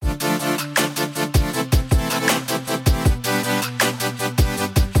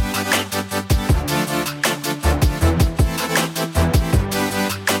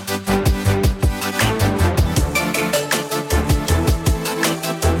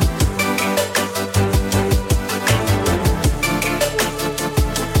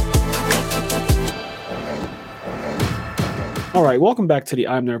All right, welcome back to the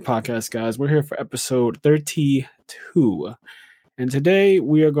IMN podcast, guys. We're here for episode 32. And today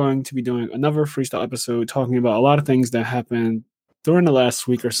we are going to be doing another freestyle episode talking about a lot of things that happened during the last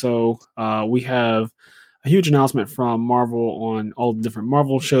week or so. We have a huge announcement from Marvel on all the different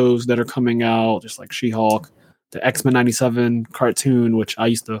Marvel shows that are coming out, just like She-Hulk. The X-Men 97 cartoon, which I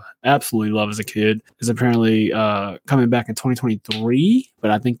used to absolutely love as a kid, is apparently coming back in 2023,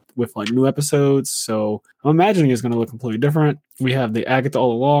 but I think with like new episodes. So I'm imagining it's going to look completely different. We have the Agatha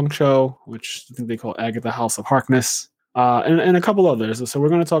All Along show, which I think they call Agatha House of Harkness, and a couple others. So we're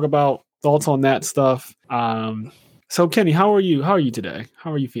going to talk about thoughts on that stuff. So Kenny, how are you? How are you today?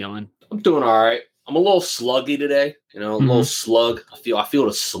 How are you feeling? I'm doing all right. I'm a little sluggy today, a little slug. I feel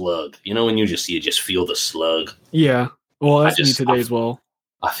the slug. When you just feel the slug. Yeah. Well, that's me today as well.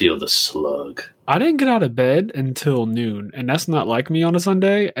 I feel the slug. I didn't get out of bed until noon, and that's not like me on a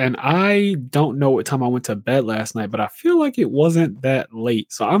Sunday. And I don't know what time I went to bed last night, but I feel like it wasn't that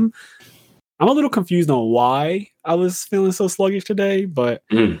late. So I'm a little confused on why I was feeling so sluggish today, but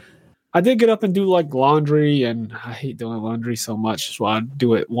I did get up and do like laundry, and I hate doing laundry so much. So I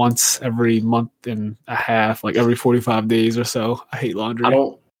do it once every month and a half, like every 45 days or so. I hate laundry. I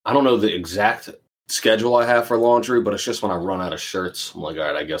don't know the exact schedule I have for laundry, but it's just when I run out of shirts, I'm like, all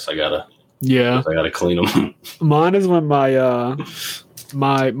right, I guess I gotta clean them. Mine is when my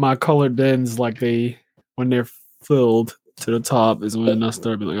my colored bins, like when they're filled to the top, is when I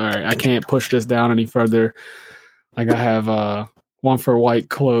start being like, all right, I can't push this down any further. Like I have one for white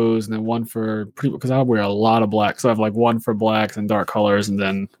clothes and then one for because I wear a lot of black. So I have like one for blacks and dark colors and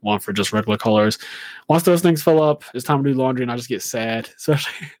then one for just regular colors. Once those things fill up, it's time to do laundry and I just get sad,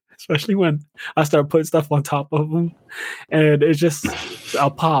 especially when I start putting stuff on top of them and it's just a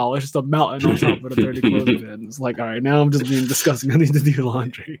pile. It's just a mountain on top of the dirty clothes bin. It's like, all right, now I'm just being disgusting. I need to do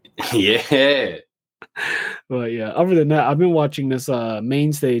laundry. Yeah. But yeah, other than that, I've been watching this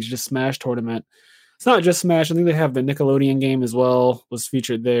main stage, just Smash tournament. It's not just Smash. I think they have the Nickelodeon game as well, was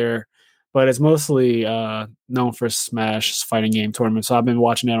featured there. But it's mostly known for Smash fighting game tournament. So I've been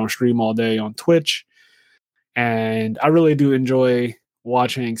watching that on stream all day on Twitch. And I really do enjoy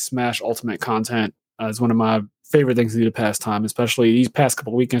watching Smash Ultimate content. It's one of my favorite things to do to pass time, especially these past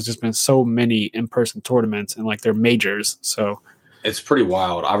couple of weekends. There's been so many in-person tournaments and like they're majors. So it's pretty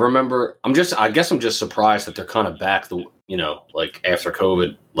wild. I remember, I guess I'm just surprised that they're kind of back, like after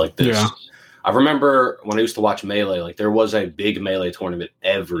COVID like this. Yeah. I remember when I used to watch Melee, like there was a big Melee tournament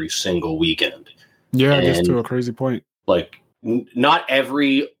every single weekend. Yeah, just to a crazy point. Like not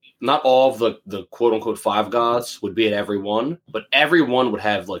all of the quote unquote five gods would be at every one, but every one would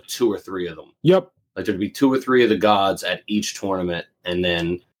have like two or three of them. Yep. Like there'd be two or three of the gods at each tournament. And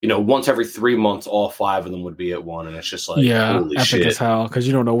then, once every 3 months, all five of them would be at one. And it's just like, holy epic shit. As hell, because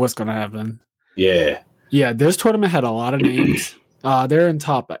you don't know what's going to happen. Yeah. Yeah, this tournament had a lot of names. They're in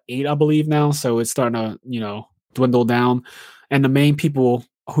top 8, I believe, now. So it's starting to, dwindle down. And the main people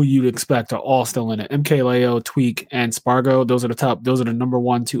who you'd expect are all still in it. MKLeo, Tweak, and Spargo. Those are the number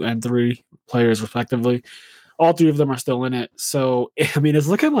 1, 2, and 3 players, respectively. All 3 of them are still in it. So, I mean, it's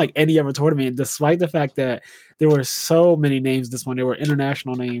looking like any other tournament, despite the fact that there were so many names this one. There were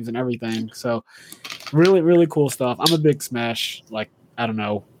international names and everything. So, really, really cool stuff. I'm a big Smash,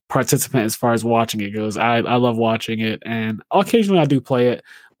 participant as far as watching it goes. I love watching it, and occasionally I do play it,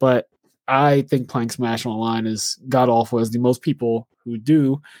 but I think playing Smash online is god awful, as do most people who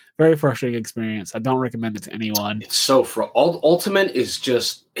do. Very frustrating experience. I don't recommend it to anyone. It's so Ultimate is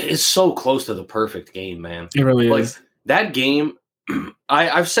so close to the perfect game, man. It really is. That game.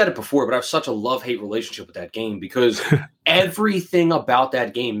 I've said it before, but I have such a love-hate relationship with that game because everything about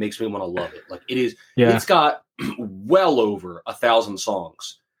that game makes me want to love it. Like it is. Yeah. It's got well over 1,000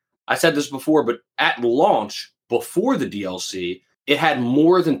 songs. I said this before, but at launch, before the DLC, it had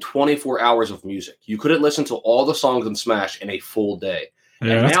more than 24 hours of music. You couldn't listen to all the songs in Smash in a full day.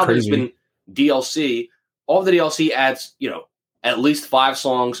 Yeah, and now crazy. There's been DLC. All the DLC adds, at least 5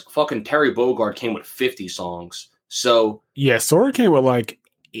 songs. Fucking Terry Bogard came with 50 songs. So yeah, Sora came with like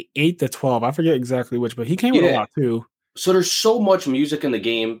 8 to 12. I forget exactly which, but he came with a lot too. So there's so much music in the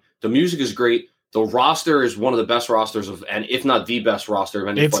game. The music is great. The roster is one of the best rosters and if not the best roster of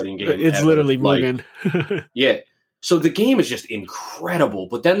any fighting game. It's ever. Literally moving. Yeah. So the game is just incredible,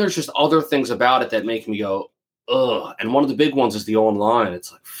 but then there's just other things about it that make me go, ugh. And one of the big ones is the online.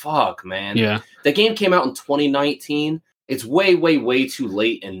 It's like, fuck, man. Yeah. The game came out in 2019. It's way, way, way too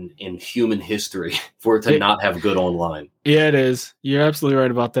late in human history for it to not have good online. Yeah, it is. You're absolutely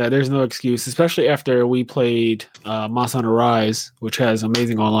right about that. There's no excuse, especially after we played Monster Hunter Rise, which has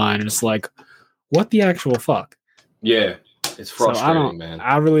amazing online. And it's like, what the actual fuck? Yeah. It's frustrating, man.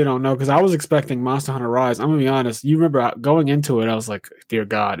 I really don't know because I was expecting Monster Hunter Rise. I'm gonna be honest. You remember going into it, I was like, "Dear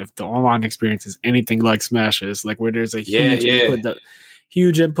God, if the online experience is anything like Smash's, like where there's a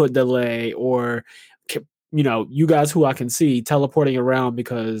huge input delay, or you guys who I can see teleporting around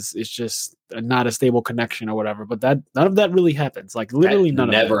because it's just not a stable connection or whatever." But none of that really happens. Like literally none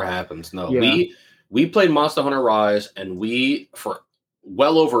of it never happens. No, yeah. we played Monster Hunter Rise, and for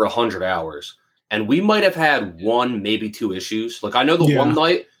well over 100 hours. And we might have had one, maybe two issues. Like I know the one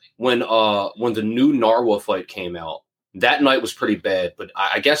night when the new Narwa fight came out, that night was pretty bad. But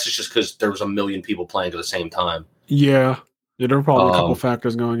I guess it's just because there was a million people playing at the same time. Yeah, there were probably a couple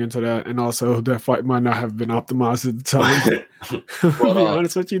factors going into that, and also that fight might not have been optimized at the time. To be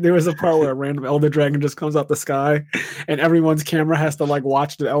honest with you, there was a part where a random Elder Dragon just comes out the sky, and everyone's camera has to like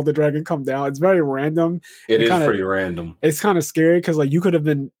watch the Elder Dragon come down. It's very random. It is pretty random. It's kind of scary because like you could have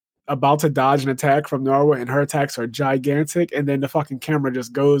been about to dodge an attack from Narwa, and her attacks are gigantic, and then the fucking camera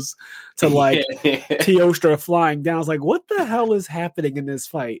just goes to like Teostra flying down. I was like, what the hell is happening in this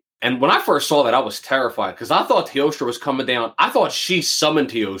fight? And when I first saw that, I was terrified because I thought Teostra was coming down. I thought she summoned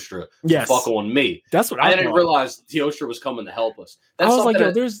Teostra to fuck on me. That's what I didn't realize Teostra was coming to help us. I was like,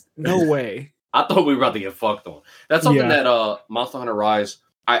 yo, there's no way. I thought we were about to get fucked on. That's something that Monster Hunter Rise,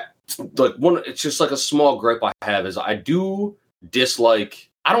 it's just like a small gripe I have is I do dislike.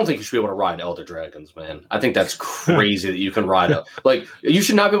 I don't think you should be able to ride Elder Dragons, man. I think that's crazy that you can ride it. Like, you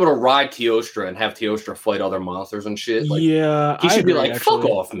should not be able to ride Teostra and have Teostra fight other monsters and shit. Like, he should be like, fuck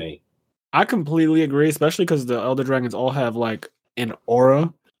off me. I completely agree, especially because the Elder Dragons all have, like, an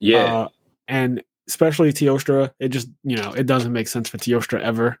aura. Yeah. And especially Teostra, it just, it doesn't make sense for Teostra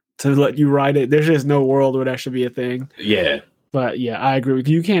ever to let you ride it. There's just no world where that should be a thing. Yeah. But yeah, I agree with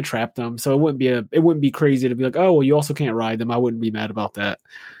you. You can't trap them, so it wouldn't be crazy to be like, oh well, you also can't ride them. I wouldn't be mad about that.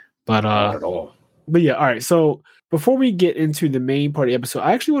 But not at all. But yeah, all right. So before we get into the main part of the episode,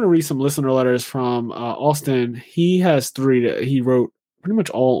 I actually want to read some listener letters from Austin. He has 3 that he wrote pretty much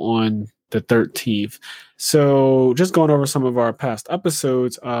all on the 13th. So just going over some of our past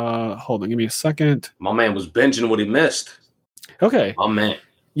episodes. Hold on, give me a second. My man was binging what he missed. Okay. My man.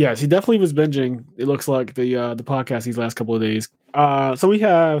 Yes, he definitely was binging. It looks like the podcast these last couple of days. So we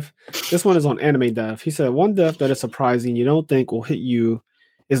have this one is on Anime Death. He said one death that is surprising you don't think will hit you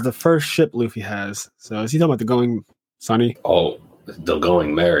is the first ship Luffy has. So is he talking about the Going Sunny? Oh, the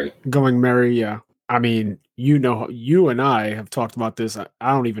Going Merry. Going Merry, yeah. I mean, you and I have talked about this.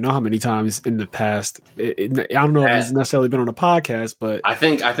 I don't even know how many times in the past. I don't know if it's necessarily been on a podcast, but I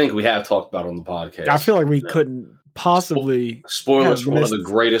think we have talked about it on the podcast. I feel like we couldn't possibly spoilers for one of the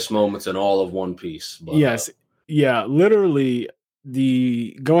greatest moments in all of One Piece. But, yes, yeah, literally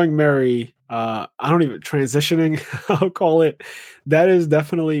the Going Merry. I don't even transitioning. I'll call it. That is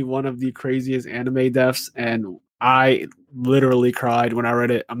definitely one of the craziest anime deaths, and I literally cried when I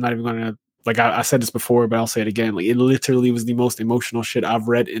read it. I'm not even gonna I said this before, but I'll say it again. Like it literally was the most emotional shit I've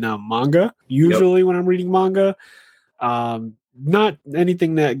read in a manga. Usually when I'm reading manga, not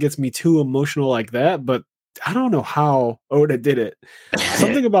anything that gets me too emotional like that, but I don't know how Oda did it.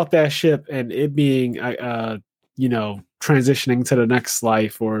 Something about that ship and it being, transitioning to the next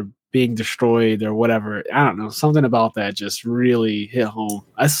life or being destroyed or whatever. I don't know. Something about that just really hit home.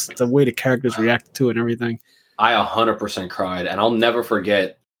 That's the way the characters reacted to it and everything. I 100% cried, and I'll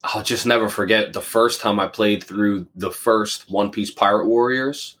just never forget the first time I played through the first One Piece Pirate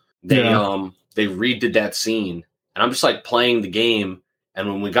Warriors. They redid that scene, and I'm just like playing the game. And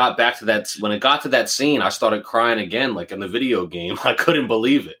when it got to that scene, I started crying again, like in the video game. I couldn't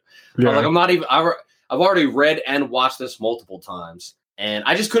believe it. Yeah. I was like, I've already read and watched this multiple times. And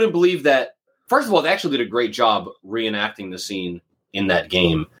I just couldn't believe that. First of all, they actually did a great job reenacting the scene in that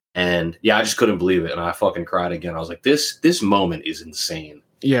game. And yeah, I just couldn't believe it. And I fucking cried again. I was like, this moment is insane.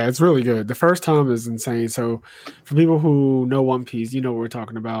 Yeah, it's really good. The first time is insane. So for people who know One Piece, you know what we're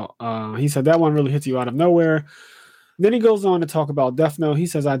talking about. He said that one really hits you out of nowhere. Then he goes on to talk about Death Note. He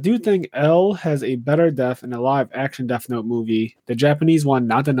says, I do think L has a better death in a live-action Death Note movie. The Japanese one,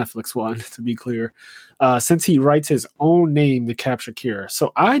 not the Netflix one, to be clear, since he writes his own name to capture Kira.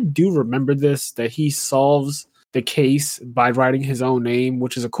 So I do remember this, that he solves the case by writing his own name,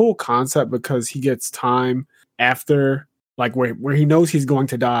 which is a cool concept because he gets time after, like where he knows he's going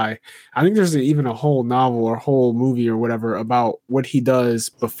to die. I think there's even a whole novel or whole movie or whatever about what he does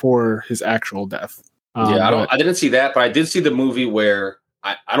before his actual death. I didn't see that, but I did see the movie where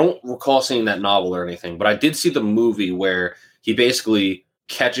I don't recall seeing that novel or anything, but I did see the movie where he basically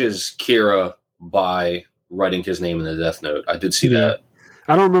catches Kira by writing his name in the Death Note. I did see that.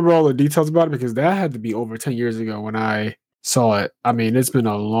 I don't remember all the details about it because that had to be over 10 years ago when I saw it. I mean, it's been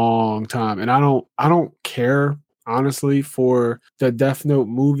a long time, and I don't care honestly, for the Death Note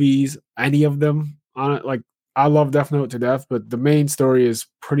movies, any of them. On it, like I love Death Note to death, but the main story is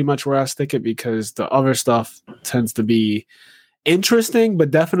pretty much where I stick it because the other stuff tends to be interesting, but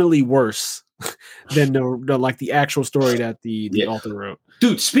definitely worse than the actual story that the author wrote.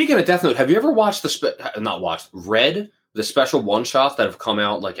 Dude, speaking of Death Note, have you ever watched read the special one shots that have come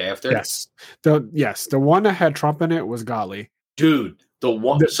out like after? Yes. The one that had Trump in it was godly. Dude,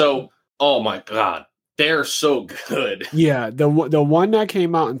 oh my god, they're so good. Yeah, the one that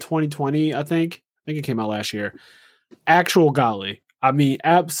came out in 2020, I think it came out last year. Actual golly. I mean,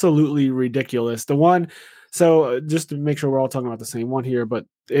 absolutely ridiculous. The one, so just to make sure we're all talking about the same one here, but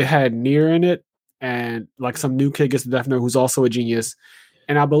it had Nier in it, and like some new kid gets the Death Note who's also a genius.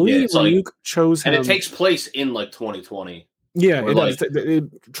 And I believe Luke chose him. And it takes place in like 2020. Yeah, it does.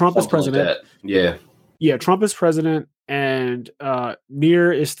 Trump is president. Like yeah, Trump is president, and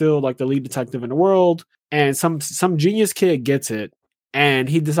Nier is still like the lead detective in the world. And some genius kid gets it, and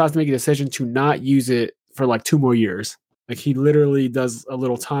he decides to make a decision to not use it for like 2 more years. Like he literally does a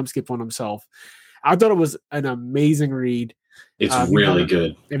little time skip on himself. I thought it was an amazing read. It's really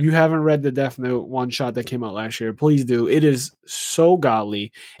good. If you haven't read the Death Note one shot that came out last year, please do. It is so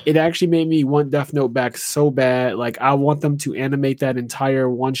godly. It actually made me want Death Note back so bad. Like I want them to animate that entire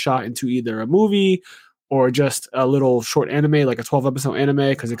one shot into either a movie or just a little short anime, like a 12-episode anime,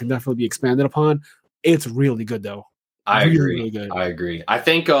 because it can definitely be expanded upon. It's really good though. I agree. I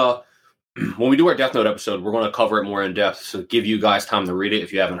think when we do our Death Note episode, we're going to cover it more in depth, so give you guys time to read it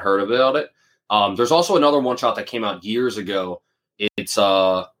if you haven't heard about it. There's also another one shot that came out years ago. There's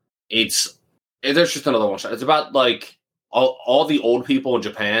just another one shot. It's about like all the old people in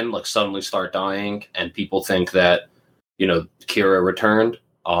Japan like suddenly start dying, and people think that Kira returned.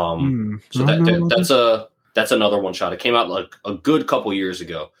 That's another one shot. It came out like a good couple years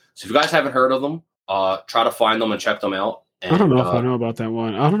ago. So if you guys haven't heard of them, try to find them and check them out. And, I don't know if I know about that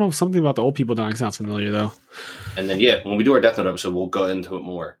one. I don't know. Something about the old people dying sounds familiar, though. And then, when we do our Death Note episode, we'll go into it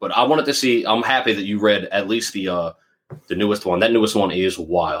more. But I wanted to see. I'm happy that you read at least the newest one. That newest one is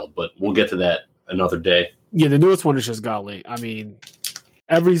wild, but we'll get to that another day. Yeah, the newest one is just godly. I mean,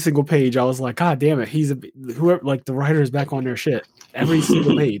 every single page, I was like, God damn it, whoever, like the writer is back on their shit. Every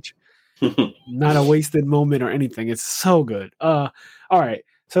single page, not a wasted moment or anything. It's so good. All right.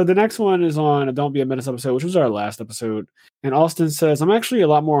 So the next one is on a Don't Be a Menace episode, which was our last episode. And Austin says, I'm actually a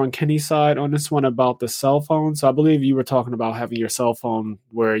lot more on Kenny's side on this one about the cell phone. So I believe you were talking about having your cell phone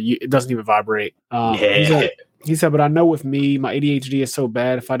where it doesn't even vibrate. He said, but I know with me, my ADHD is so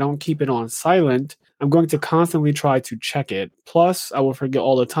bad. If I don't keep it on silent, I'm going to constantly try to check it. Plus, I will forget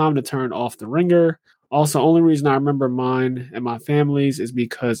all the time to turn off the ringer. Also, only reason I remember mine and my family's is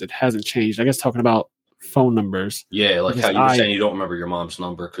because it hasn't changed. I guess talking about phone numbers. Yeah, like how you were saying you don't remember your mom's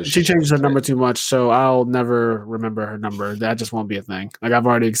number because she changed her number too much, so I'll never remember her number. That just won't be a thing. Like I've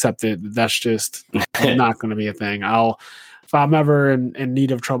already accepted that's just not going to be a thing. If I'm ever in need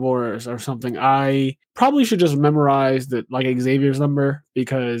of trouble or something, I probably should just memorize like Xavier's number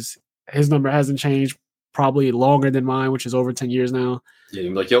because his number hasn't changed probably longer than mine, which is over 10 years now. Yeah,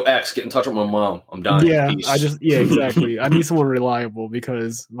 you're like, yo, X, get in touch with my mom. I'm dying. Yeah, exactly. I need someone reliable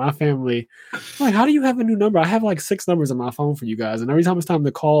because my family, like, how do you have a new number? I have like 6 numbers on my phone for you guys, and every time it's time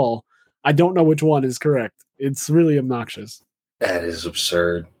to call, I don't know which one is correct. It's really obnoxious. That is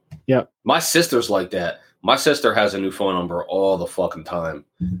absurd. Yep. My sister's like that. My sister has a new phone number all the fucking time.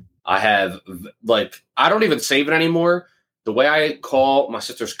 I have, like, I don't even save it anymore. The way I call my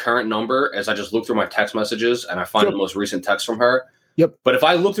sister's current number is I just look through my text messages and I find the most recent text from her. Yep. But if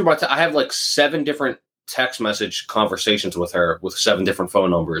I look through I have like 7 different text message conversations with her with 7 different phone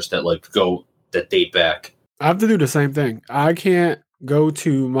numbers that date back. I have to do the same thing. I can't go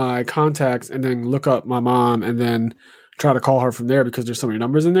to my contacts and then look up my mom and then try to call her from there because there's so many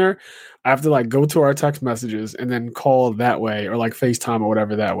numbers in there. I have to like go to our text messages and then call that way or like FaceTime or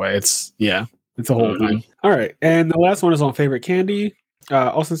whatever that way. It's a whole thing. All right. And the last one is on favorite candy.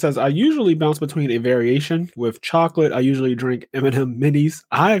 Austin says, I usually bounce between a variation. With chocolate, I usually drink M&M minis.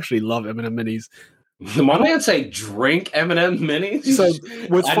 I actually love M&M minis. My man say drink M&M minis? So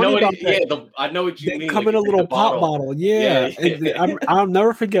what's funny about that, I know what you mean. Come in a little pop bottle. Yeah. I'll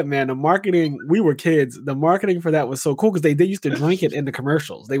never forget, man, the marketing, we were kids. The marketing for that was so cool because they used to drink it in the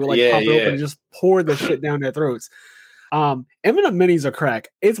commercials. They would pop it open and just pour the shit down their throats. M&M minis are crack.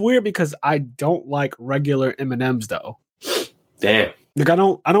 It's weird because I don't like regular M&Ms though. Damn. Like I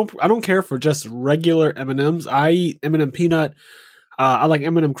don't care for just regular M&Ms. I eat M&M peanut. I like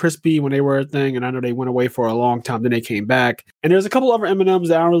M&M Crispy when they were a thing, and I know they went away for a long time. Then they came back, and there's a couple other M&Ms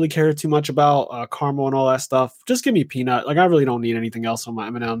that I don't really care too much about, caramel and all that stuff. Just give me peanut. Like I really don't need anything else on my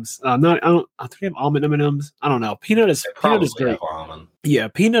M&Ms. I think they have almond M&Ms. I don't know. Peanut is great. Yeah,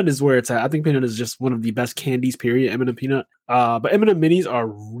 peanut is where it's at. I think peanut is just one of the best candies. Period. M&M peanut. But M&M minis are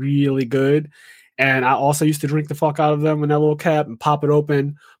really good, and I also used to drink the fuck out of them in that little cap and pop it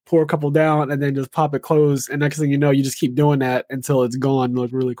open, pour a couple down, and then just pop it closed. And next thing you know, you just keep doing that until it's gone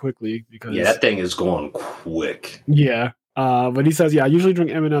like really quickly. Because that thing is going quick. Yeah. But he says, I usually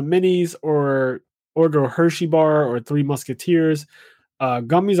drink M&M minis or go Hershey bar or Three Musketeers.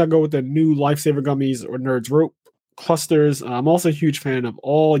 Gummies, I go with the new Lifesaver gummies or Nerds Rope clusters. I'm also a huge fan of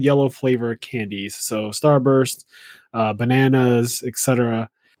all yellow flavor candies. So Starburst, bananas, etc.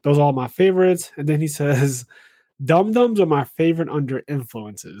 Those are all my favorites. And then he says, Dum Dums are my favorite under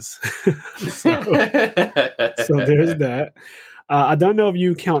influences. so there's that. I don't know if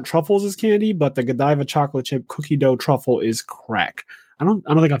you count truffles as candy, but the Godiva chocolate chip cookie dough truffle is crack. I don't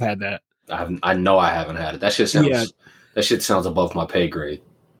think I've had that. I know I haven't had it. That shit sounds above my pay grade.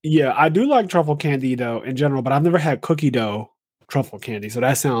 Yeah, I do like truffle candy though in general, but I've never had cookie dough truffle candy. So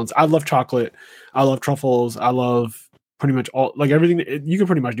I love chocolate. I love truffles. I love pretty much all, like everything. You can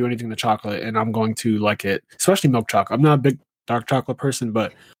pretty much do anything to chocolate and I'm going to like it, especially milk chocolate. I'm not a big dark chocolate person,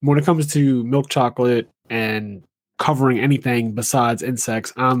 but when it comes to milk chocolate and covering anything besides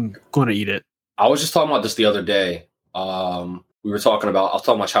insects, I'm going to eat it. I was just talking about this the other day. I was talking about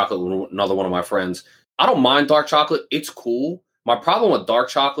chocolate with another one of my friends. I don't mind dark chocolate. It's cool. My problem with dark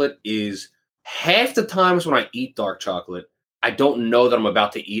chocolate is half the times when I eat dark chocolate, I don't know that I'm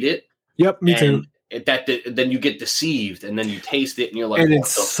about to eat it. Yep, me too. Then you get deceived and then you taste it and you're like, and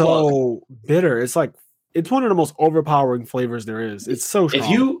it's so bitter. It's like, it's one of the most overpowering flavors there is. It's so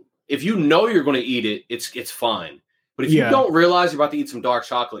strong. If you know you're going to eat it, it's fine. But if you don't realize you're about to eat some dark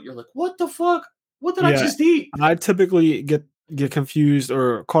chocolate, you're like, what the fuck? What did I just eat? I typically get confused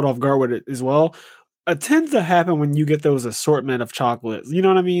or caught off guard with it as well. It tends to happen when you get those assortment of chocolates. You know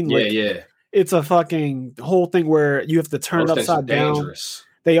what I mean? Yeah. It's a fucking whole thing where you have to turn it upside down. Dangerous.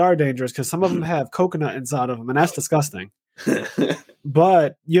 They are dangerous because some of them have coconut inside of them, and that's disgusting.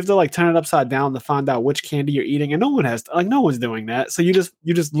 But you have to like turn it upside down to find out which candy you're eating, and no one's doing that. So you just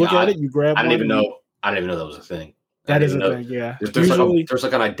look at it, you grab. I didn't even know that was a thing. That is a thing, yeah. There's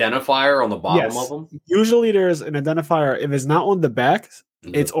like an identifier on the bottom of them. Usually there's an identifier. If it's not on the back,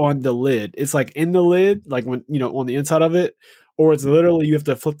 it's on the lid. It's like in the lid, like when on the inside of it, or it's literally you have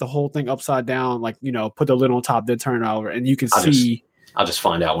to flip the whole thing upside down, like put the lid on top, then turn it over, and you can see. I'll just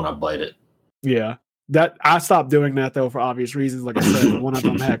find out when I bite it. Yeah, that I stopped doing that though for obvious reasons. Like I said, one of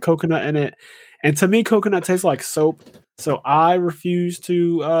them had coconut in it, and to me, coconut tastes like soap, so I refuse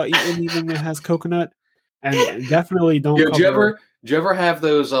to eat anything that has coconut. And definitely don't. Did you ever have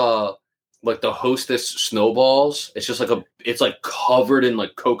those like the Hostess snowballs? It's just like it's like covered in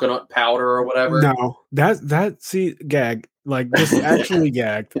like coconut powder or whatever. No, see gag. Like just actually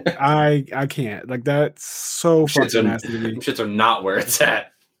gagged. I can't. Like that's so fucking nasty to me. Shits are not where it's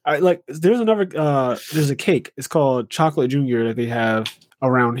at. There's a cake. It's called Chocolate Junior that they have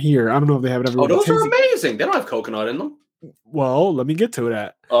around here. I don't know if they have it everywhere. Oh, those are amazing. They don't have coconut in them. Well, let me get to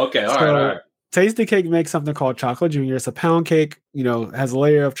that. Okay, all right. Tasty Cake makes something called Chocolate Junior. It's a pound cake, has a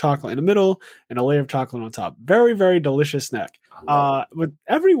layer of chocolate in the middle and a layer of chocolate on top. Very, very delicious snack. But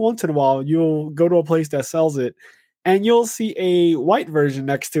every once in a while, you'll go to a place that sells it, and you'll see a white version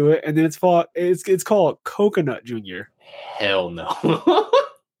next to it, and then it's called Coconut Junior. Hell no.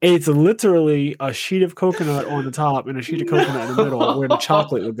 It's literally a sheet of coconut on the top and a sheet of coconut in the middle where the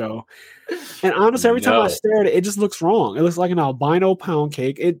chocolate would go. And honestly, every time I stare at it, it just looks wrong. It looks like an albino pound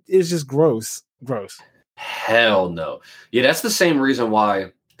cake. It is just gross. Gross. Hell no. Yeah, that's the same reason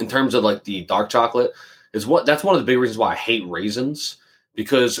why, in terms of like the dark chocolate, that's one of the big reasons why I hate raisins.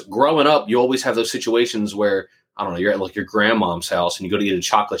 Because growing up, you always have those situations where, I don't know, you're at like your grandmom's house and you go to get a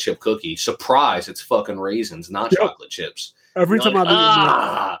chocolate chip cookie. Surprise, it's fucking raisins, not chocolate chips. Every time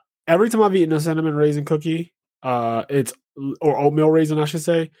I've eaten a cinnamon raisin cookie, or oatmeal raisin, I should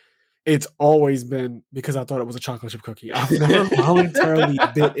say, it's always been because I thought it was a chocolate chip cookie. I've never voluntarily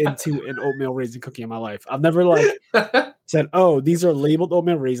bit into an oatmeal raisin cookie in my life. I've never said, "Oh, these are labeled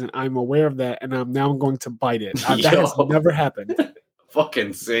oatmeal raisin. I'm aware of that, and I'm now going to bite it." That has never happened.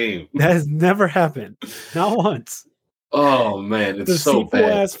 Fucking same. That has never happened. Not once. Oh man, it's so bad.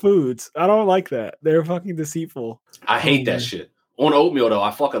 Deceitful ass foods. I don't like that. They're fucking deceitful. I hate that shit. On oatmeal though,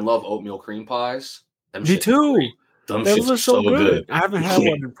 I fucking love oatmeal cream pies. Me too. Great. Those are so good. I haven't had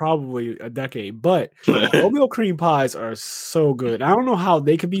one in probably a decade, but oatmeal cream pies are so good. I don't know how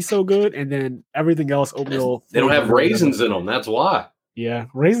they could be so good, and then everything else oatmeal. They don't have raisins in them. That's why. Yeah,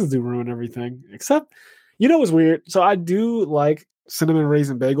 raisins do ruin everything. Except, you know what's weird? So I do like cinnamon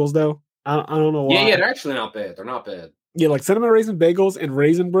raisin bagels, though. I don't know why. Yeah, they're actually not bad. They're not bad. Yeah, like cinnamon raisin bagels and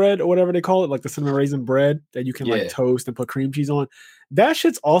raisin bread or whatever they call it, like the cinnamon raisin bread that you can like toast and put cream cheese on. That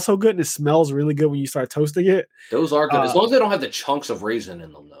shit's also good, and it smells really good when you start toasting it. Those are good, as long as they don't have the chunks of raisin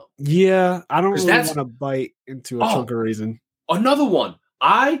in them, though. Yeah, I don't really want to bite into a chunk of raisin. Another one.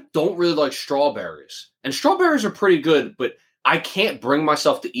 I don't really like strawberries, and strawberries are pretty good, but I can't bring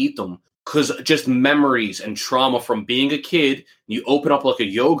myself to eat them because just memories and trauma from being a kid. You open up like a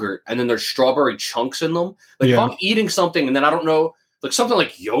yogurt, and then there's strawberry chunks in them. Like if I'm eating something, and then I don't know, like something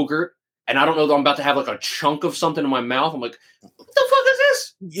like yogurt, and I don't know that I'm about to have like a chunk of something in my mouth. I'm like, what the fuck is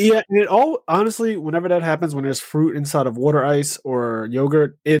this? Yeah, and it all honestly, whenever that happens, when there's fruit inside of water ice or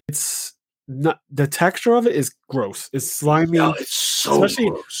yogurt, it's not the texture of it is gross. It's slimy. Yeah, it's so gross.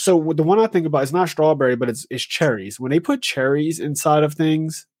 So the one I think about is not strawberry, but it's cherries. When they put cherries inside of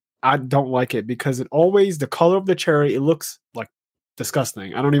things, I don't like it because it always the color of the cherry, it looks like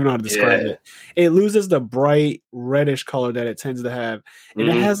disgusting. I don't even know how to describe it. It loses the bright reddish color that it tends to have, and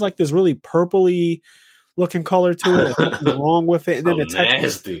it has like this really purpley looking color to it. There's nothing wrong with it, and then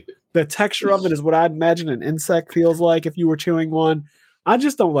the texture of it is what I'd imagine an insect feels like if you were chewing one. I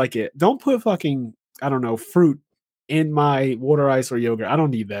just don't like it. Don't put fucking fruit in my water ice or yogurt. I don't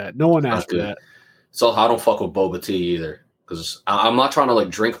need that. No one asked for that. So I don't fuck with boba tea either. Because I'm not trying to like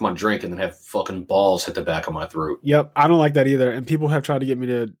drink my drink and then have fucking balls hit the back of my throat. Yep, I don't like that either. And people have tried to get me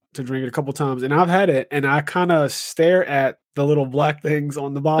to drink it a couple times, and I've had it, and I kind of stare at the little black things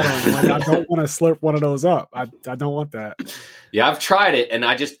on the bottom. Like I don't want to slurp one of those up. I don't want that. Yeah, I've tried it, and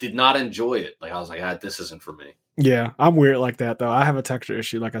I just did not enjoy it. Like I was like, this isn't for me. Yeah, I'm weird like that though. I have a texture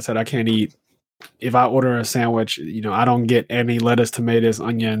issue. Like I said, I can't eat. If I order a sandwich, I don't get any lettuce, tomatoes,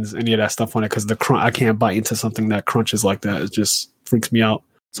 onions, any of that stuff on it because I can't bite into something that crunches like that. It just freaks me out.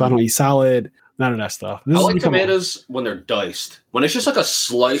 So I don't eat salad, none of that stuff. I like tomatoes when they're diced. When it's just like a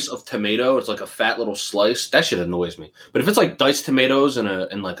slice of tomato, it's like a fat little slice. That shit annoys me. But if it's like diced tomatoes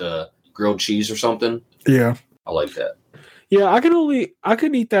and like a grilled cheese or something, yeah, I like that. Yeah, I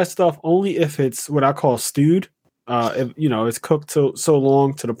can eat that stuff only if it's what I call stewed. If it's cooked so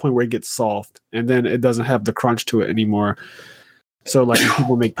long to the point where it gets soft, and then it doesn't have the crunch to it anymore. So like when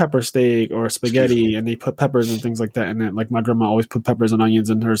people make pepper steak or spaghetti, and they put peppers and things like that, and then like my grandma always put peppers and onions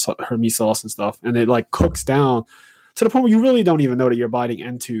in her meat sauce and stuff, and it like cooks down to the point where you really don't even know that you're biting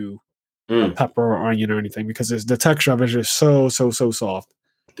into a pepper or onion or anything because the texture of it is just so soft.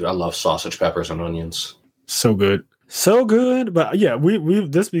 Dude, I love sausage, peppers, and onions. So good. But yeah,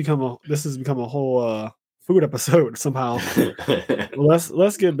 this has become a whole food episode somehow.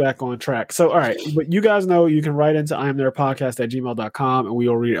 Let's get back on track. So all right, but you guys know you can write into imtherepodcast@gmail.com and we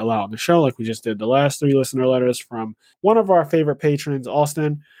will read it aloud on the show like we just did the last 3 listener letters from one of our favorite patrons,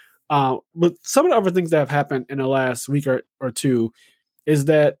 Austin. But some of the other things that have happened in the last week or two is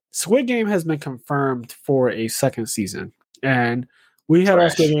that Squid Game has been confirmed for a second season. And we had our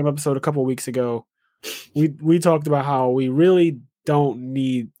Squid Game episode a couple of weeks ago. We talked about how we really don't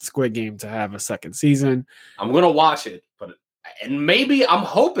need Squid Game to have a second season. I'm going to watch it, and maybe I'm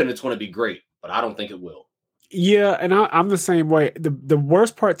hoping it's going to be great, but I don't think it will. Yeah, and I'm the same way. The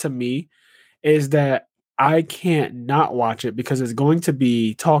worst part to me is that I can't not watch it because it's going to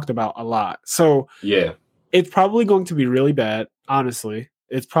be talked about a lot. So yeah, it's probably going to be really bad, honestly.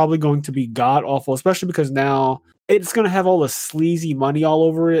 It's probably going to be god awful, especially because now it's going to have all the sleazy money all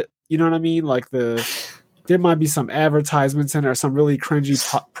over it. You know what I mean? Like there might be some advertisements in there, some really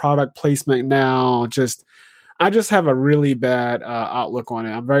cringy product placement now. I just have a really bad outlook on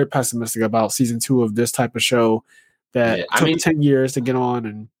it. I'm very pessimistic about season 2 of this type of show that took 10 years to get on.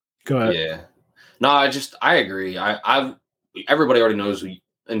 And go ahead. Yeah. No, I agree. Everybody already knows,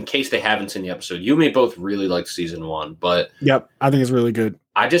 in case they haven't seen the episode, you and me both really like season 1, but yep, I think it's really good.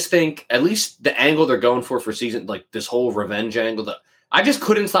 I just think at least the angle they're going for season, like this whole revenge angle, I just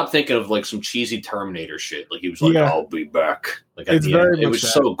couldn't stop thinking of like some cheesy Terminator shit. Like he was like, I'll be back. Like at the end. It was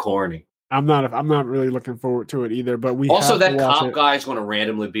so corny. I'm not really looking forward to it either, but also that cop guy is going to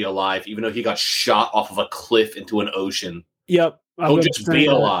randomly be alive, even though he got shot off of a cliff into an ocean. Yep. He'll just be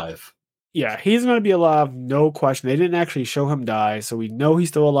alive. Yeah, he's going to be alive, no question. They didn't actually show him die, so we know he's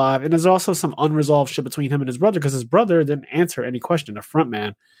still alive. And there's also some unresolved shit between him and his brother because his brother didn't answer any question, the front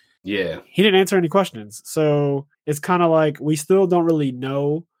man. Yeah. He didn't answer any questions. So it's kind of like we still don't really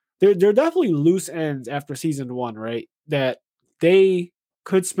know. There are definitely loose ends after season 1, right? That they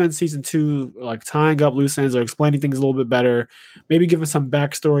could spend season 2 like tying up loose ends or explaining things a little bit better, maybe giving some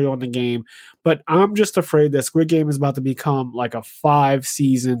backstory on the game. But I'm just afraid that Squid Game is about to become like a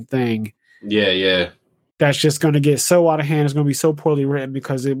 5-season thing. Yeah. That's just going to get so out of hand. It's going to be so poorly written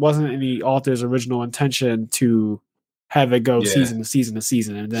because it wasn't any author's original intention to have it go season to season to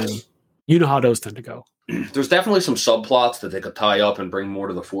season. And then you know how those tend to go. There's definitely some subplots that they could tie up and bring more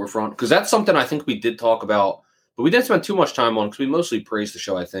to the forefront, because that's something I think we did talk about, but we didn't spend too much time on because we mostly praised the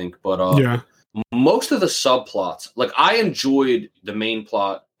show, I think. But most of the subplots, like I enjoyed the main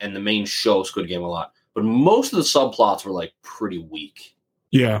plot and the main show Squid Game a lot, but most of the subplots were like pretty weak.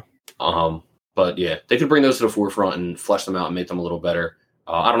 Yeah. But yeah, they could bring those to the forefront and flesh them out and make them a little better.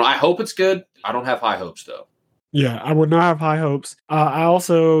 I don't know. I hope it's good. I don't have high hopes though. Yeah, I would not have high hopes. I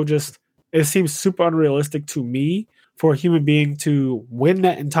also it seems super unrealistic to me for a human being to win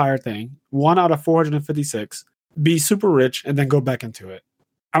that entire thing, 1 out of 456, be super rich, and then go back into it.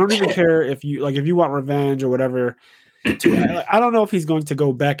 I don't even care if you want revenge or whatever. I don't know if he's going to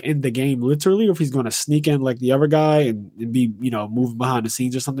go back in the game literally, or if he's going to sneak in like the other guy and be, moving behind the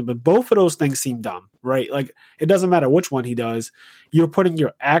scenes or something. But both of those things seem dumb, right? Like it doesn't matter which one he does. You're putting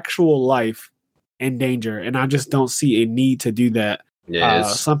your actual life in danger, and I just don't see a need to do that.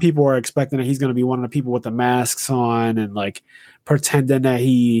 Some people are expecting that he's going to be one of the people with the masks on and like pretending that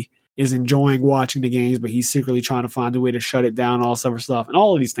he is enjoying watching the games, but he's secretly trying to find a way to shut it down, all this other stuff. And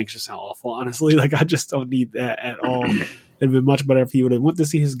all of these things just sound awful, honestly. Like I just don't need that at all. It'd been much better if he would have went to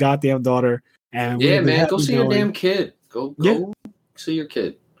see his goddamn daughter. And man, go see your damn kid. Go see your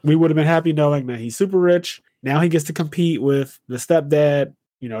kid. We would have been happy knowing that he's super rich. Now he gets to compete with the stepdad,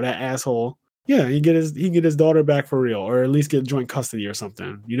 that asshole. Yeah, he get his daughter back for real, or at least get joint custody or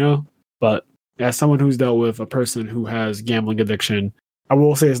something, But as someone who's dealt with a person who has gambling addiction, I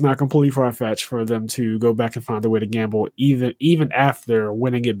will say it's not completely far-fetched for them to go back and find a way to gamble, even after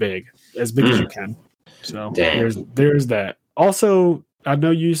winning it big as you can. So there's that. Also, I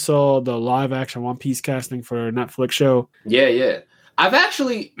know you saw the live-action One Piece casting for a Netflix show. Yeah. I've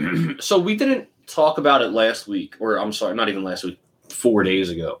actually so we didn't talk about it last week, or I'm sorry, not even last week, 4 days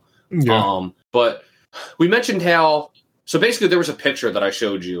ago. Yeah. But we mentioned how, so basically there was a picture that I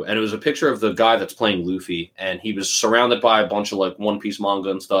showed you, and it was a picture of the guy that's playing Luffy, and he was surrounded by a bunch of like One Piece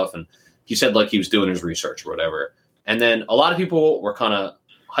manga and stuff, and he said like he was doing his research or whatever. And then a lot of people were kind of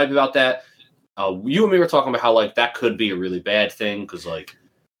hype about that. You and me were talking about how like that could be a really bad thing because like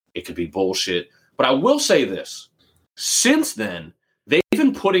it could be bullshit. But I will say this: since then, they've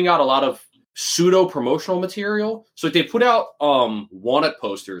been putting out a lot of pseudo promotional material. So they put out wanted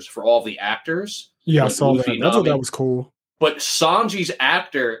posters for all the actors. Yeah, I saw that. I thought that was cool. But Sanji's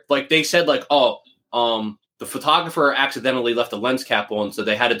actor, like they said, like, the photographer accidentally left a lens cap on, so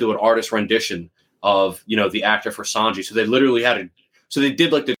they had to do an artist rendition of the actor for Sanji. So they literally they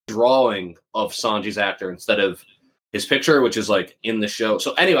did like the drawing of Sanji's actor instead of his picture, which is like in the show.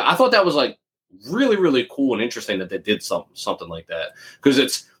 So anyway, I thought that was like really, really cool and interesting that they did something like that, because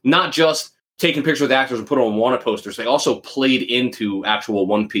it's not just taking pictures with actors and put on wanted posters. They also played into actual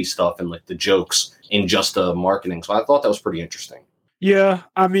One Piece stuff and like the jokes in just the marketing. So I thought that was pretty interesting. Yeah,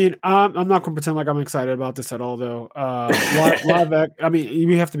 I mean, I'm not going to pretend like I'm excited about this at all, though.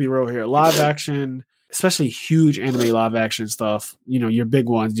 You have to be real here. Live action, especially huge anime live action stuff. Your big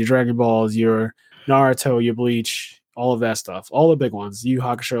ones, your Dragon Balls, your Naruto, your Bleach, all of that stuff, all the big ones, Yu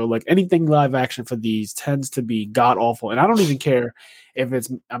Hakusho, like anything live action for these tends to be god awful. And I don't even care if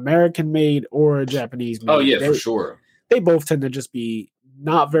it's American made or Japanese made. Oh yeah, for sure. They both tend to just be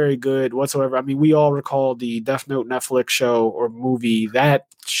not very good whatsoever. I mean, we all recall the Death Note Netflix show or movie. That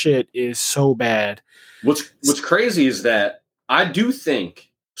shit is so bad. What's crazy is that I do think,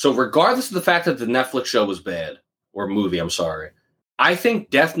 so regardless of the fact that the Netflix show was bad, or movie, I'm sorry, I think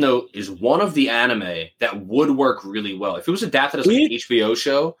Death Note is one of the anime that would work really well. If it was adapted as like an HBO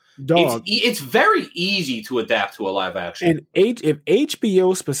show, it's very easy to adapt to a live action. And if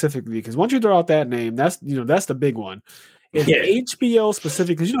HBO specifically, because once you throw out that name, that's the big one. If HBO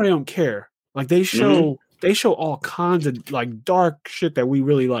specifically, because they don't care. Like they show all kinds of like dark shit that we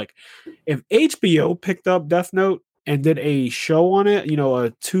really like. If HBO picked up Death Note and did a show on it, a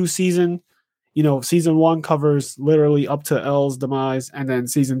 2-season. Season 1 covers literally up to L's demise, and then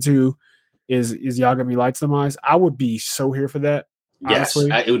season 2 is Yagami Light's demise. I would be so here for that. Yes,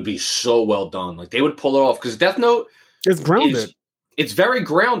 honestly. It would be so well done. Like they would pull it off because Death Note is grounded. It's very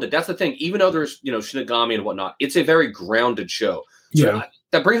grounded. That's the thing. Even though there's Shinigami and whatnot, it's a very grounded show. So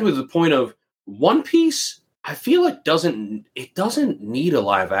that brings me to the point of One Piece. I feel like it doesn't need a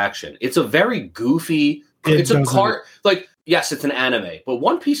live action. It's a very goofy. It's a cart like. Yes, it's an anime, but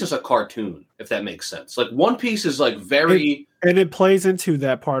One Piece is a cartoon, if that makes sense. Like One Piece is like very And it plays into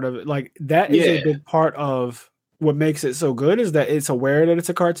that part of it. Like that is a big part of what makes it so good is that it's aware that it's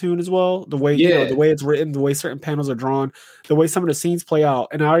a cartoon as well. The way the way it's written, the way certain panels are drawn, the way some of the scenes play out.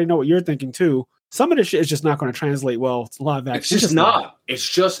 And I already know what you're thinking too. Some of this shit is just not going to translate well to live action. It's just not. It's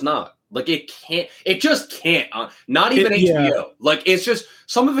just not. Like it can't. It just can't. Not even HBO. Yeah. Like it's just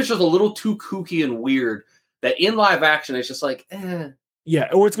some of it's just a little too kooky and weird. That in live action, it's just like, eh. Yeah,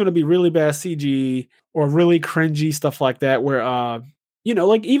 or it's going to be really bad CG or really cringy stuff like that. Where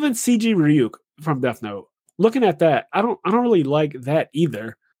like even CG Ryuk from Death Note. Looking at that, I don't really like that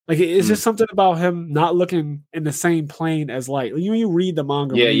either. Like it's just something about him not looking in the same plane as like you read the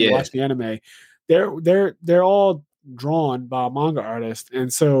manga, when you watch the anime, they're all drawn by a manga artist,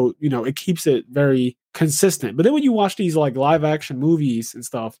 and so it keeps it very consistent. But then when you watch these like live action movies and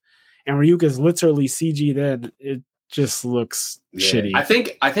stuff, and Ryuk is literally CG, then it just looks shitty. I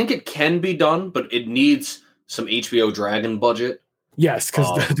think it can be done, but it needs some HBO Dragon budget. Yes,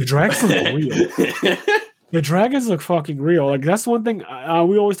 because the dragons look real. The dragons look fucking real. Like that's one thing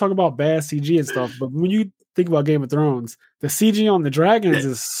we always talk about bad CG and stuff, but when you think about Game of Thrones, the CG on the dragons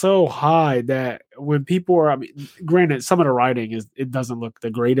is so high that when people are, granted, some of the writing it doesn't look the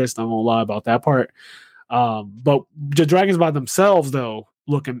greatest. I won't lie about that part. But the dragons by themselves, though,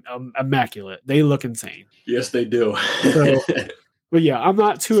 look immaculate. They look insane. Yes, they do. But yeah, I'm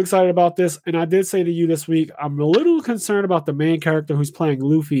not too excited about this. And I did say to you this week, I'm a little concerned about the main character who's playing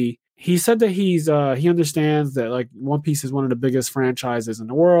Luffy. He said that he understands that like One Piece is one of the biggest franchises in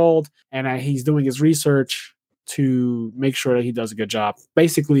the world, and he's doing his research to make sure that he does a good job.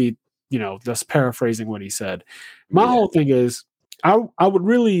 Basically, just paraphrasing what he said. My whole thing is, I would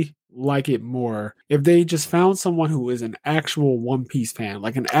really like it more if they just found someone who is an actual One Piece fan,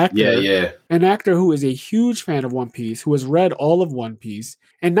 like an actor, an actor who is a huge fan of One Piece, who has read all of One Piece,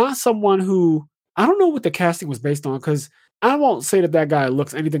 and not someone who, I don't know what the casting was based on, because I won't say that guy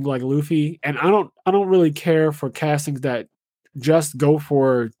looks anything like Luffy, and I don't really care for castings that just go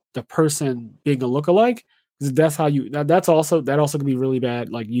for the person being a lookalike. That's how that also can be really bad.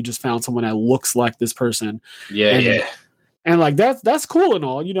 Like you just found someone that looks like this person. And like that's cool and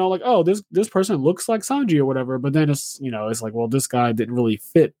all, like, oh, this person looks like Sanji or whatever, but then it's it's like, well, this guy didn't really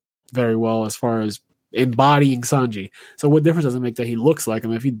fit very well as far as embodying Sanji. So what difference does it make that he looks like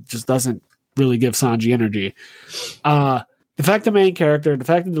him if he just doesn't really give Sanji energy? The fact the main character, the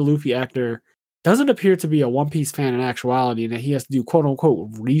fact that the Luffy actor doesn't appear to be a One Piece fan in actuality, and that he has to do quote unquote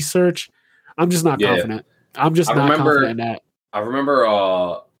research, I'm just not confident. I'm just not confident in that. I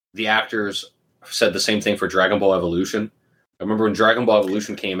remember the actors said the same thing for Dragon Ball Evolution. I remember when Dragon Ball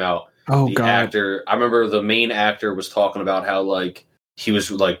Evolution came out. Oh God! I remember the main actor was talking about how like he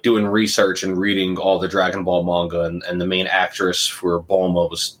was like doing research and reading all the Dragon Ball manga, and the main actress for Bulma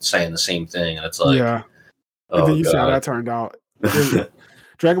was saying the same thing, and it's like, yeah. And then you see how that turned out.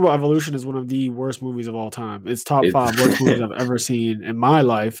 Dragon Ball Evolution is one of the worst movies of all time. It's top 5 worst movies I've ever seen in my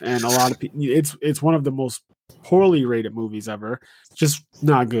life, and a lot of people. It's one of the most poorly rated movies ever. It's just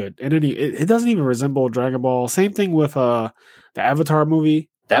not good, and it doesn't even resemble Dragon Ball. Same thing with the Avatar movie.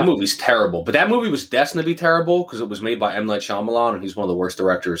 That movie's terrible, but that movie was destined to be terrible because it was made by M. Night Shyamalan, and he's one of the worst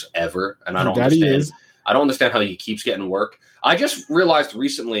directors ever. And I don't understand. I don't understand how he keeps getting work. I just realized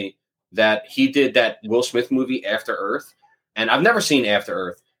recently that he did that Will Smith movie After Earth, and I've never seen After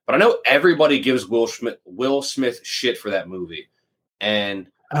Earth, but I know everybody gives Will Smith shit for that movie. And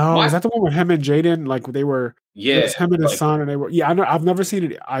is that the one with him and Jaden? Like they were, it was him and his son, and they were. Yeah, I know. I've never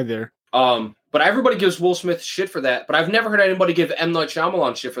seen it either. But everybody gives Will Smith shit for that. But I've never heard anybody give M. Night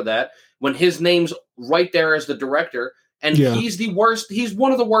Shyamalan shit for that when his name's right there as the director. And he's the worst. He's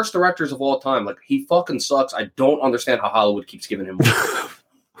one of the worst directors of all time. Like, he fucking sucks. I don't understand how Hollywood keeps giving him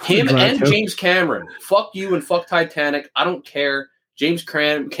him and James Cameron. Fuck you and fuck Titanic. I don't care. James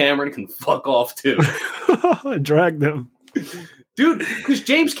Cameron can fuck off too. Drag them. Dude, because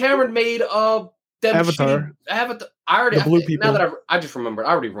James Cameron made Avatar. The Blue People. Now that I just remembered,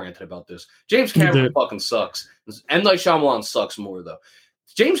 I already ranted about this. James Cameron fucking sucks. M. Night Shyamalan sucks more though.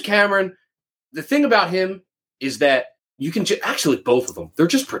 James Cameron, the thing about him is that you can actually both of them. They're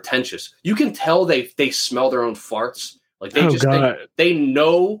just pretentious. You can tell they smell their own farts. Like they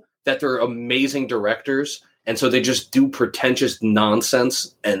know that they're amazing directors, and so they just do pretentious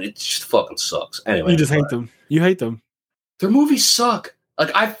nonsense, and it just fucking sucks. Anyway, you just hate them. You hate them. Their movies suck.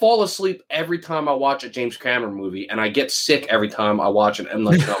 Like, I fall asleep every time I watch a James Cameron movie, and I get sick every time I watch an M.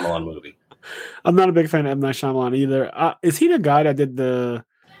 Night Shyamalan movie. I'm not a big fan of M. Night Shyamalan either. Is he the guy that did the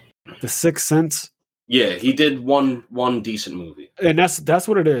Sixth Sense? Yeah, he did one decent movie, and that's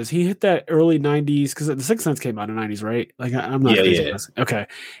what it is. He hit that early '90s because the Sixth Sense came out in the '90s, right? Like I'm not. Yeah. Okay,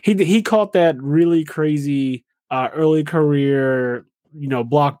 he caught that really crazy early career,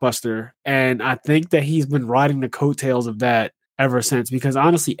 blockbuster. And I think that he's been riding the coattails of that ever since, because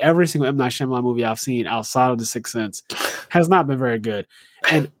honestly, every single M. Night Shyamalan movie I've seen outside of The Sixth Sense has not been very good.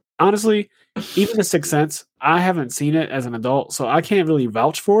 And honestly, even The Sixth Sense, I haven't seen it as an adult, so I can't really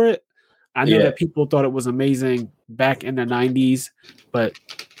vouch for it. I know that people thought it was amazing back in the 90s, but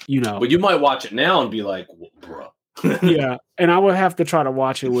But you might watch it now and be like, bro. Yeah, and I would have to try to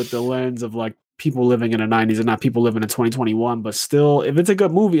watch it with the lens of like people living in the 90s and not people living in 2021. But still, if it's a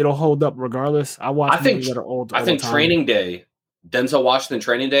good movie, it'll hold up regardless. I think that are old. I think Training Day, Denzel Washington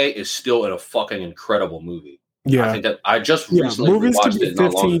Training Day is still a fucking incredible movie. Yeah. I think that I just recently movies watched can be it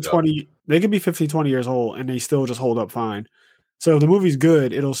 15, 20. They can be 15, 20 years old and they still just hold up fine. So if the movie's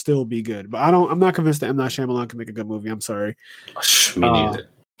good, it'll still be good. But I'm not convinced that M. Night Shyamalan can make a good movie. I'm sorry. Me neither.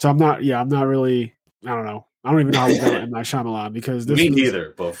 So I'm not really, I don't know. I don't even know how we got M. Night Shyamalan, because this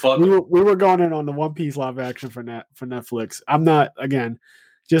neither, but fuck. We were going in on the One Piece live action for Netflix. I'm not, again,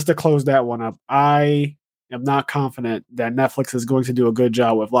 just to close that one up, I am not confident that Netflix is going to do a good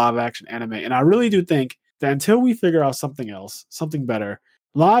job with live action anime. And I really do think that until we figure out something else, something better,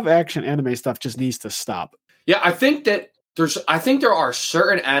 live action anime stuff just needs to stop. Yeah, I think there are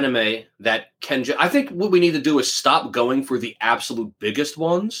certain anime that can. I think what we need to do is stop going for the absolute biggest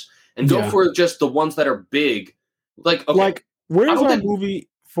ones and go for just the ones that are big. Like where's our movie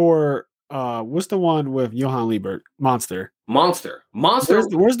for? What's the one with Johann Liebert? Monster. Where's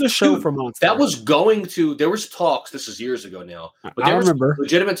the show for Monster? That was going to. There was talks. This is years ago now, but I remember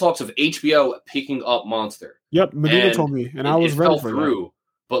legitimate talks of HBO picking up Monster. Yep, Medina told me, and I was ready for that.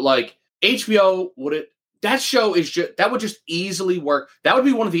 But like HBO that show is just that would just easily work. That would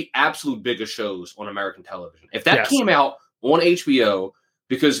be one of the absolute biggest shows on American television if that came out on HBO,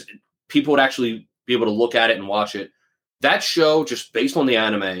 because people would actually be able to look at it and watch it. That show, just based on the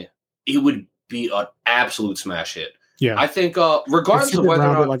anime, it would be an absolute smash hit. Yeah, I think regardless of whether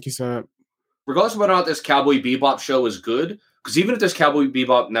or not, like you said, regardless of whether or not this Cowboy Bebop show is good, because even if this Cowboy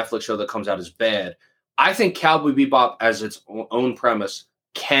Bebop Netflix show that comes out is bad, I think Cowboy Bebop as its own premise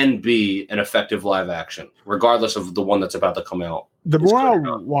can be an effective live action, regardless of the one that's about to come out. The more I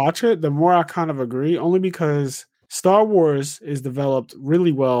watch it, the more I kind of agree, only because Star Wars is developed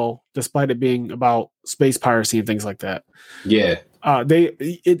really well, despite it being about space piracy and things like that. Yeah.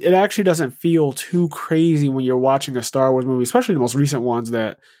 It actually doesn't feel too crazy when you're watching a Star Wars movie, especially the most recent ones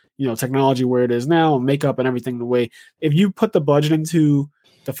that, technology where it is now, makeup and everything, the way, if you put the budget into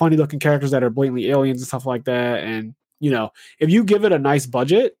the funny looking characters that are blatantly aliens and stuff like that, and if you give it a nice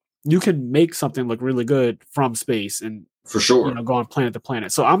budget, you can make something look really good from space and for sure, go on planet to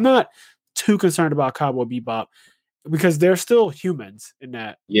planet. So I'm not too concerned about Cowboy Bebop, because they're still humans in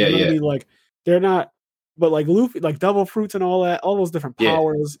that. Yeah, I mean? Like they're not, but like Luffy, like Double Fruits and all that, all those different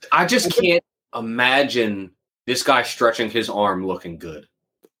powers. I just can't imagine this guy stretching his arm looking good.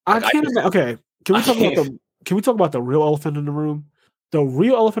 Like, I can't imagine. Okay, can we talk about the real elephant in the room? The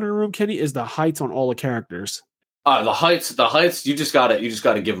real elephant in the room, Kenny, is the heights on all the characters. The heights. You just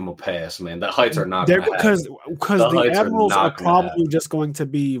gotta give them a pass, man. The heights are not because the admirals are probably just going to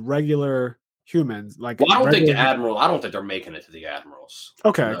be regular humans. Like, I don't think they're making it to the admirals.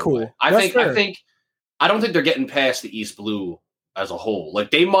 Okay, cool. I don't think they're getting past the East Blue as a whole.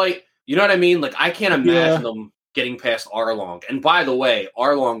 Like they might, you know what I mean? Like I can't imagine them getting past Arlong. And by the way,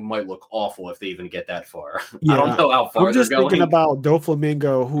 Arlong might look awful if they even get that far. Yeah. I don't know how far. I'm just thinking about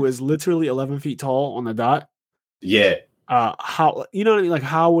Doflamingo, who is literally 11 feet tall on the dot. Yeah. How, you know what I mean? Like,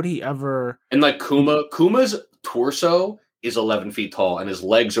 how would he ever? And like Kuma's torso is 11 feet tall and his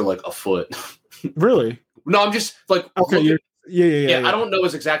legs are like a foot. Really? No, I'm just like, okay. Yeah. I don't know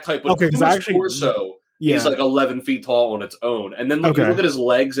his exact height, but Kuma's torso is like 11 feet tall on its own. And then you look at his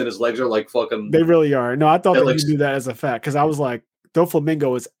legs, and his legs are like fucking. They really are. No, I thought that you knew that as a fact, because I was like,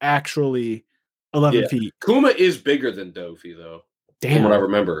 Doflamingo is actually 11 feet. Kuma is bigger than Dofi, though. Damn. From what I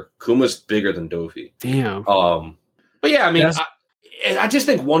remember, Kuma's bigger than Dofi. Damn. But yeah, I mean, I just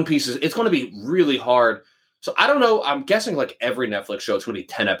think One Piece it's going to be really hard. So I don't know. I'm guessing like every Netflix show, it's going to be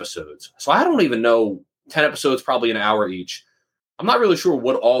 10 episodes. So I don't even know. 10 episodes, probably an hour each. I'm not really sure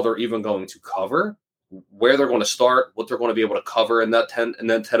what all they're even going to cover, where they're going to start, what they're going to be able to cover in that 10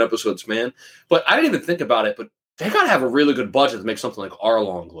 episodes, man. But I didn't even think about it. But they got to have a really good budget to make something like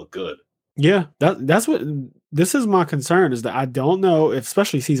Arlong look good. Yeah, that's what this is. My concern is that I don't know if,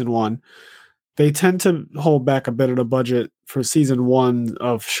 especially season 1, they tend to hold back a bit of the budget for season 1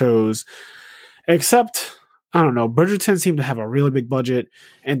 of shows, except, I don't know, Bridgerton seemed to have a really big budget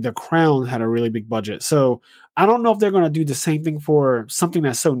and The Crown had a really big budget. So I don't know if they're going to do the same thing for something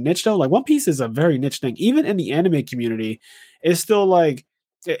that's so niche though. Like One Piece is a very niche thing. Even in the anime community, it's still like,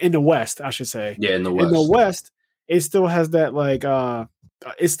 in the West, I should say. Yeah, in the West. In the West, it still has that like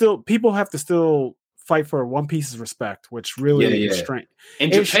it's still people have to still fight for One Piece's respect, which really is strange.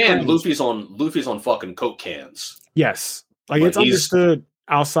 In Japan, Luffy's on fucking Coke cans. Yes, like it's understood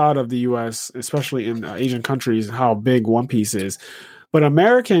outside of the U.S., especially in Asian countries, how big One Piece is, but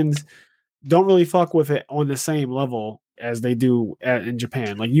Americans don't really fuck with it on the same level as they do in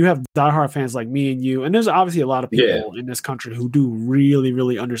Japan. Like you have diehard fans like me and you, and there's obviously a lot of people in this country who do really,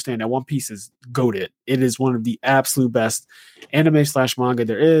 really understand that One Piece is goated. It is one of the absolute best anime/manga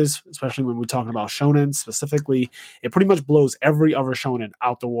there is, especially when we're talking about shonen specifically. It pretty much blows every other shonen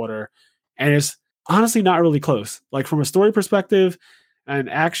out the water, and it's honestly not really close. Like from a story perspective and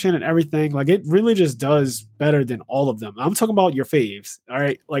action and everything, like it really just does better than all of them. I'm talking about your faves, all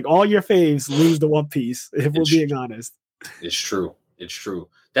right? Like all your faves lose the One Piece, if we're being honest. It's true. It's true.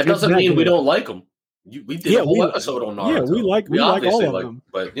 That doesn't mean we don't like them. We did a whole episode on Naruto. Yeah, we like all of them.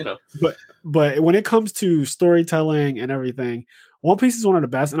 But you know, but when it comes to storytelling and everything, One Piece is one of the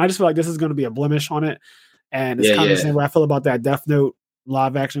best. And I just feel like this is going to be a blemish on it. And it's kind of the same way I feel about that Death Note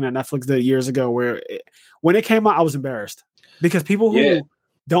live action that Netflix did years ago, where when it came out, I was embarrassed because people who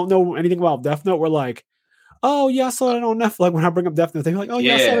don't know anything about Death Note were like, "Oh yeah, I saw it on Netflix." When I bring up Death Note, they're like, "Oh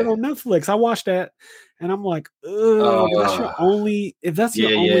yeah, I saw it on Netflix. I watched that." And I'm like, that's your only. If that's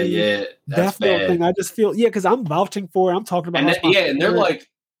your only Death Note thing, I just feel because I'm vouching for it. I'm talking about and they're like,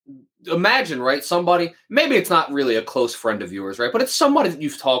 imagine somebody. Maybe it's not really a close friend of yours, right? But it's somebody that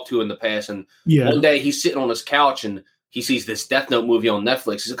you've talked to in the past, and one day he's sitting on his couch and he sees this Death Note movie on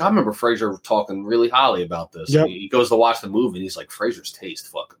Netflix. He's like, I remember Frasier talking really highly about this. Yep. He goes to watch the movie and he's like, Frasier's taste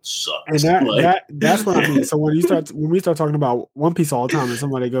fucking sucks. And that's what I mean. So when we start talking about One Piece all the time and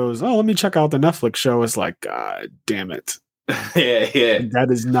somebody goes, "Oh, let me check out the Netflix show," it's like, God damn it. Yeah. That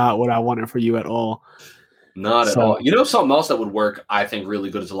is not what I wanted for you at all. Not at all. You know something else that would work, I think, really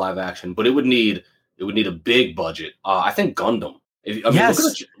good as a live action, but it would need a big budget. I think Gundam.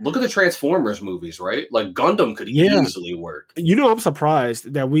 Look at the Transformers movies, right? Like Gundam could easily work. You know, I'm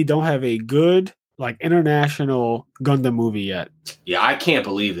surprised that we don't have a good like international Gundam movie yet. Yeah, I can't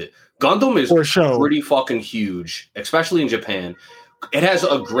believe it. Gundam is pretty fucking huge, especially in Japan. It has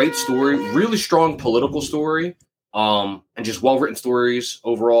a great story, really strong political story, and just well-written stories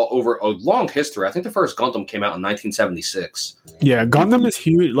overall over a long history. I think the first Gundam came out in 1976. Yeah, Gundam is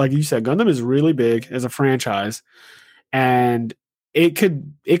huge. Like you said, Gundam is really big as a franchise, and it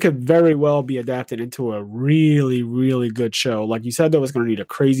could very well be adapted into a really, really good show. Like you said, though, it's going to need a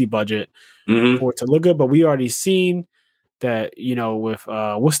crazy budget for it to look good. But we already seen that, you know, with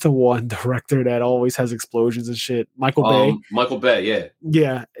what's the one director that always has explosions and shit? Michael Bay. Michael Bay, yeah.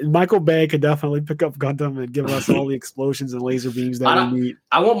 Yeah. Michael Bay could definitely pick up Gundam and give us all the explosions and laser beams that we need.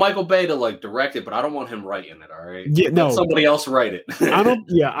 I want Michael Bay to like direct it, but I don't want him writing it, all right? Yeah, no. Let somebody else write it.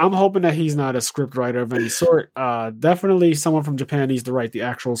 I'm hoping that he's not a script writer of any sort. Definitely someone from Japan needs to write the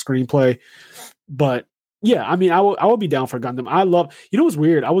actual screenplay. But yeah, I mean, I will be down for Gundam. You know what's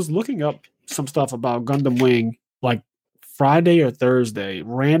weird? I was looking up some stuff about Gundam Wing like Friday or Thursday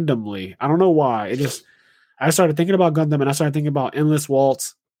randomly. I don't know why. I started thinking about Gundam and I started thinking about Endless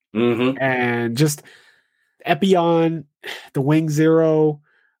Waltz and just Epion, the Wing Zero,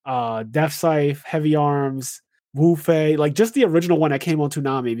 Death Scythe, Heavy Arms, Wu Fei, like just the original one that came on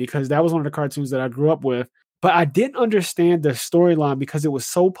Toonami because that was one of the cartoons that I grew up with. But I didn't understand the storyline because it was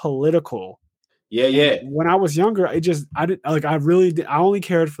so political. Yeah. And when I was younger, I only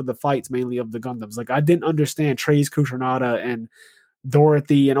cared for the fights mainly of the Gundams. Like I didn't understand Treize Kushernada and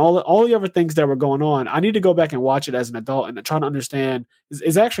Dorothy and all the other things that were going on. I need to go back and watch it as an adult and try to understand.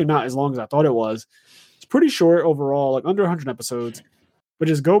 It's actually not as long as I thought it was. It's pretty short overall, like under 100 episodes. But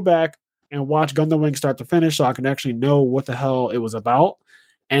just go back and watch Gundam Wing start to finish so I can actually know what the hell it was about.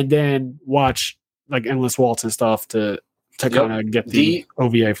 And then watch like Endless Waltz and stuff to kind of get the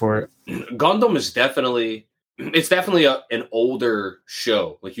OVA for it. Gundam is definitely an older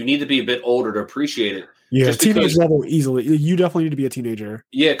show. Like you need to be a bit older to appreciate it. Yeah, teenage level easily. You definitely need to be a teenager.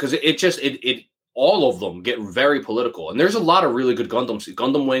 Yeah, because it all of them get very political, and there's a lot of really good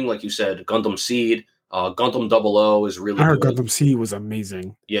Gundam Wing, like you said, Gundam Seed, Gundam 00 is really. I heard good. Gundam Seed was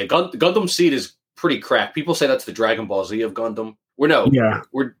amazing. Yeah, Gundam Seed is pretty crack. People say that's the Dragon Ball Z of Gundam.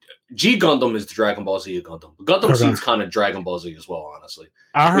 G Gundam is the Dragon Ball Z of Gundam. Gundam Seed's kind of Dragon Ball Z as well, honestly.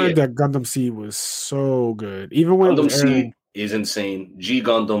 I heard that Gundam Seed was so good. Even when Gundam Seed is insane. G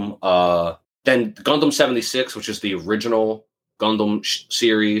Gundam, then Gundam 76, which is the original Gundam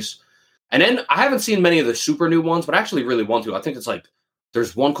series. And then I haven't seen many of the super new ones, but I actually really want to. I think it's like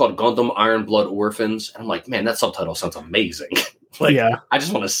there's one called Gundam Iron Blood Orphans. And I'm like, man, that subtitle sounds amazing. I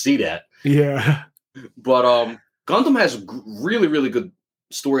just want to see that. Yeah. But Gundam has really, really good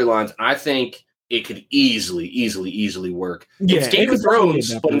storylines. I think it could easily work. Yeah, It's Game of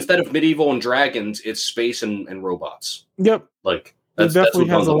Thrones, but instead of medieval and dragons, it's space and robots. Yep. Like it definitely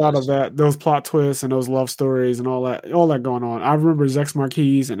has a lot of that, those plot twists and those love stories and all that going on. I remember Zex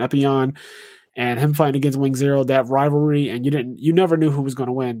Marquise and Epion and him fighting against Wing Zero, that rivalry, and you never knew who was going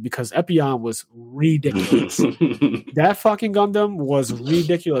to win because Epion was ridiculous. That fucking Gundam was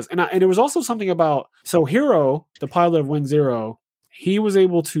ridiculous. And there was also something about, so Hero, the pilot of Wing Zero, he was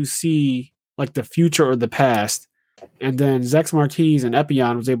able to see like the future or the past. And then Zex Marquise and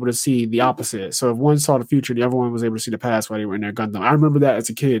Epion was able to see the opposite. So if one saw the future, the other one was able to see the past while they were in their Gundam. I remember that as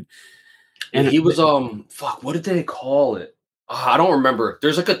a kid. And he was what did they call it? I don't remember.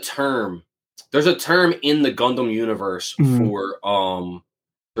 There's like a term. There's a term in the Gundam universe for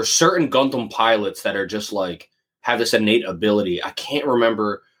there's certain Gundam pilots that are just like have this innate ability. I can't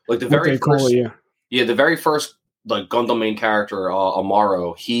remember like the very first the very first like Gundam main character,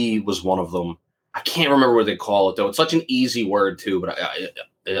 Amaro, he was one of them. I can't remember what they call it though. It's such an easy word too, but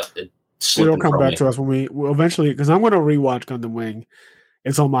it'll come back to us when we eventually, because I'm going to rewatch Gundam Wing.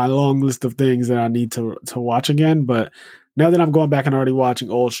 It's on my long list of things that I need to watch again. But now that I'm going back and already watching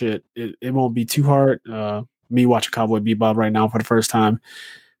old shit, it won't be too hard. Me watching Cowboy Bebop right now for the first time,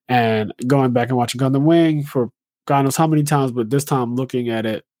 and going back and watching Gundam Wing for God knows how many times, but this time looking at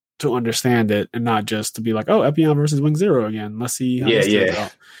it to understand it and not just to be like, oh, Epion versus Wing Zero again. Let's see how this turns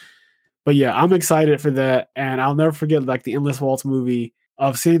out. But yeah, I'm excited for that, and I'll never forget like the Endless Waltz movie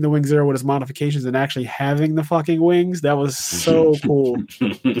of seeing the Wing Zero with its modifications and actually having the fucking wings. That was so cool.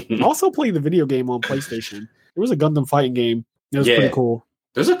 Also played the video game on PlayStation. It was a Gundam fighting game. It was pretty cool.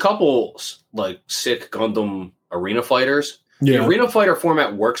 There's a couple like sick Gundam arena fighters. Yeah. The arena fighter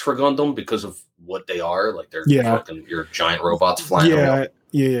format works for Gundam because of what they are. Like they're fucking your giant robots flying around.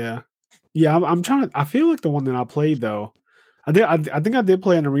 Yeah. I'm trying to. I feel like the one that I played though. I think I did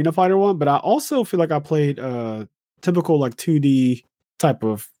play an arena fighter one, but I also feel like I played typical like 2D type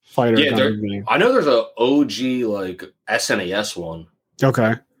of fighter. Yeah, I know there's a OG like SNES one.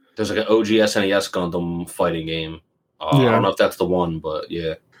 Okay. There's like an OG SNES Gundam fighting game. I don't know if that's the one, but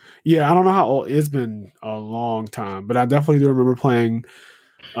yeah. Yeah, I don't know how old. It's been a long time, but I definitely do remember playing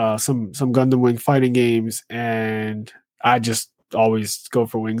some Gundam Wing fighting games, and I just always go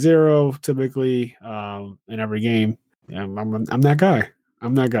for Wing Zero typically in every game. I'm that guy.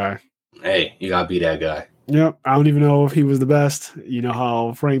 I'm that guy. Hey, you gotta be that guy. Yep. I don't even know if he was the best. You know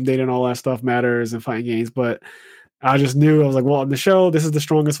how frame data and all that stuff matters in fighting games, but I just knew, I was like, well, in the show, this is the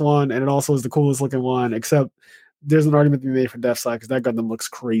strongest one, and it also is the coolest looking one, except there's an argument to be made for Death Scythe because that Gundam looks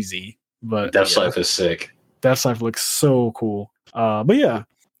crazy. But Death Scythe is sick. Death Scythe looks so cool. But yeah,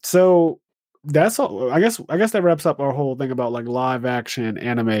 so that's all. I guess that wraps up our whole thing about like live action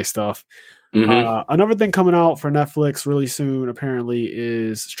anime stuff. Another thing coming out for Netflix really soon, apparently,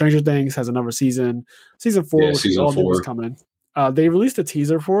 is Stranger Things has another season 4, which is all news coming. They released a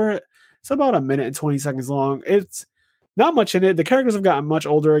teaser for it. It's about 1 minute and 20 seconds long. It's not much in it. The characters have gotten much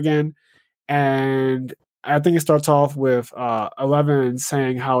older again, and I think it starts off with 11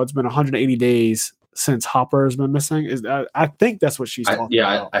 saying how it's been 180 days since Hopper has been missing. I think that's what she's talking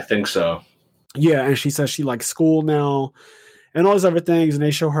about. I think so. Yeah, and she says she likes school now and all these other things, and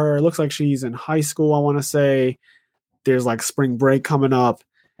they show her, it looks like she's in high school, I want to say. There's like spring break coming up,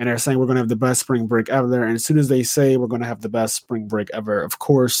 and they're saying we're going to have the best spring break ever. And as soon as they say we're going to have the best spring break ever, of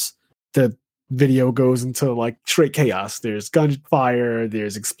course, the video goes into like straight chaos. There's gunfire,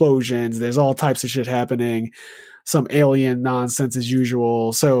 there's explosions, there's all types of shit happening, some alien nonsense as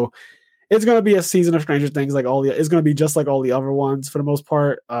usual. So it's going to be a season of Stranger Things it's going to be just like all the other ones for the most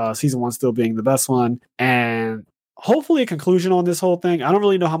part. Season 1 still being the best one, and hopefully a conclusion on this whole thing. I don't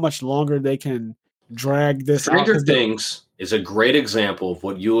really know how much longer they can drag this out. Stranger Things is a great example of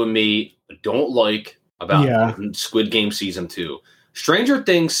what you and me don't like about Squid Game Season 2. Stranger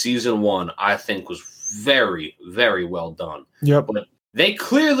Things Season 1, I think, was very, very well done. Yep. But they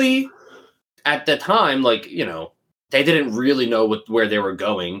clearly, at the time, like, you know, they didn't really know where they were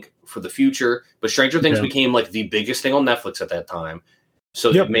going for the future. But Stranger Things became, like, the biggest thing on Netflix at that time.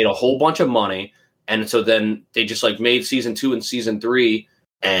 So they made a whole bunch of money. And so then they just, like, made Season 2 and Season 3.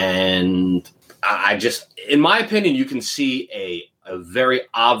 And I just, in my opinion, you can see a very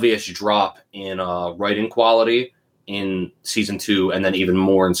obvious drop in writing quality in Season 2, and then even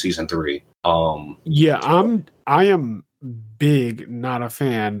more in Season 3. I am big not a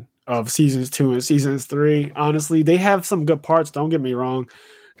fan of Seasons 2 and Seasons 3. Honestly, they have some good parts, don't get me wrong.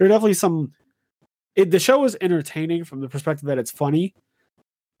 There are definitely some... the show is entertaining from the perspective that it's funny.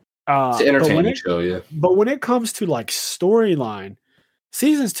 It's an entertaining show, yeah. But when it comes to like storyline,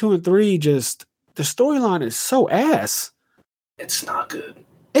 Seasons 2 and 3 just... The storyline is so ass. It's not good.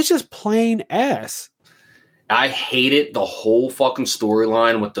 It's just plain ass. I hated the whole fucking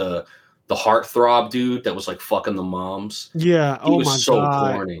storyline with the heartthrob dude that was like fucking the moms. Yeah. He was so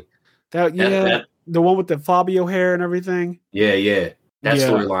corny. The one with the Fabio hair and everything. Yeah. That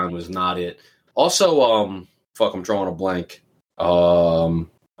storyline was not it. Also, I'm drawing a blank. I don't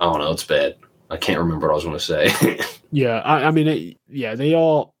know. It's bad. I can't remember what I was going to say. Yeah. I mean, they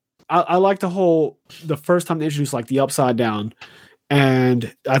all. I like the first time they introduced like the upside down.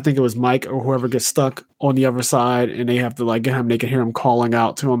 And I think it was Mike or whoever gets stuck on the other side, and they have to like get him. They can hear him calling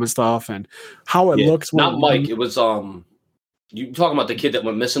out to him and stuff, and how it looks. Not Mike. It was you talking about the kid that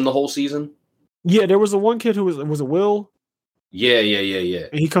went missing the whole season? Yeah, there was the one kid who was a Will. Yeah.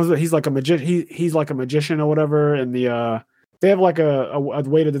 And he comes. He's like a magician. He's like a magician or whatever. And they have like a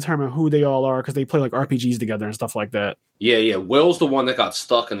way to determine who they all are because they play like RPGs together and stuff like that. Yeah. Will's the one that got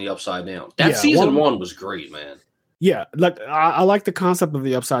stuck in the upside down. That season one was great, man. Yeah, like I like the concept of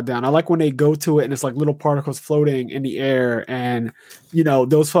the upside down. I like when they go to it and it's like little particles floating in the air, and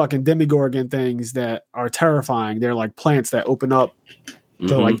those fucking demigorgon things that are terrifying. They're like plants that open up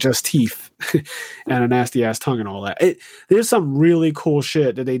to like just teeth and a nasty ass tongue and all that. There's some really cool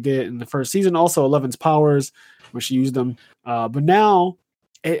shit that they did in the first season. Also, Eleven's powers when she used them, but now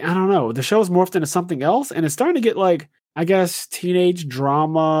I don't know. The show's morphed into something else, and it's starting to get like I guess teenage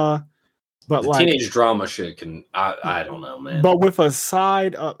drama. But the teenage drama shit can I don't know, man. But with a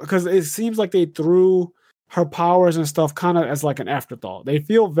side because it seems like they threw her powers and stuff kind of as like an afterthought. They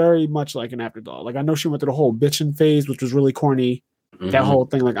feel very much like an afterthought. Like I know she went through the whole bitching phase, which was really corny. That whole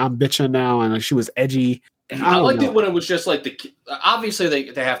thing, like I'm bitching now, and like she was edgy. I liked it when it was just like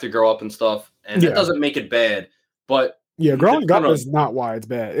obviously they have to grow up and stuff, and that doesn't make it bad. But growing up is not why it's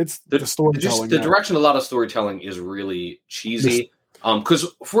bad. It's the storytelling. The direction of a lot of storytelling is really cheesy. Because,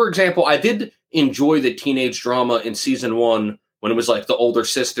 for example, I did enjoy the teenage drama in season 1 when it was like the older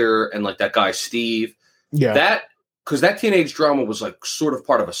sister and like that guy Steve. Yeah, because that teenage drama was like sort of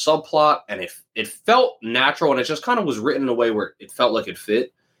part of a subplot, and it felt natural, and it just kind of was written in a way where it felt like it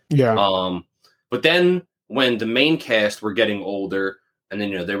fit. Yeah. But then when the main cast were getting older, and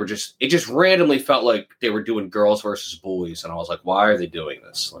then it just randomly felt like they were doing girls versus boys, and I was like, why are they doing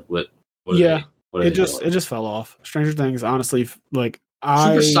this? Like what? It just fell off. Stranger Things, honestly, like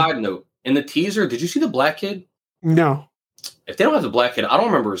super side note. In the teaser, did you see the black kid? No. If they don't have the black kid, I don't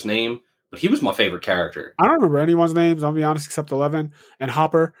remember his name, but he was my favorite character. I don't remember anyone's names, I'll be honest, except 11 and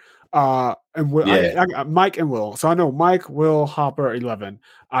Hopper. And Will, I Mike and Will. So I know Mike, Will, Hopper, 11.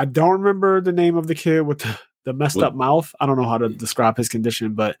 I don't remember the name of the kid with the messed up mouth. I don't know how to describe his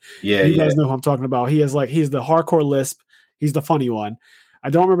condition, but you guys know who I'm talking about. He's the hardcore lisp. He's the funny one. I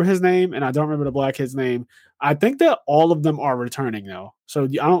don't remember his name, and I don't remember the black kid's name. I think that all of them are returning though. So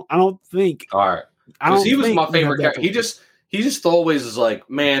I don't think. All right, because he was my favorite character. He just always is like,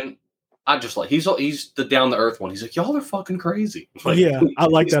 man, I just like he's the down to earth one. He's like, y'all are fucking crazy. Like, I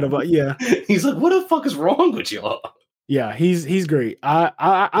like that about He's like, what the fuck is wrong with y'all? Yeah, he's great.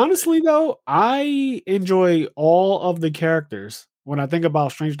 I honestly though, I enjoy all of the characters when I think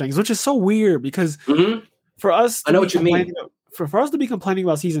about Stranger Things, which is so weird because for us, I know what you mean. For us to be complaining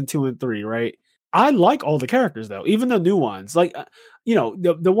about season 2 and 3, right? I like all the characters though, even the new ones. Like,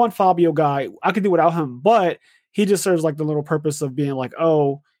 the one Fabio guy, I could do without him, but he just serves like the little purpose of being like,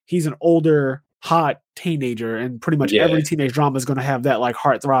 oh, he's an older, hot teenager, and pretty much every teenage drama is going to have that like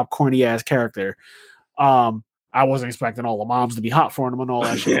heartthrob, corny ass character. I wasn't expecting all the moms to be hot for him and all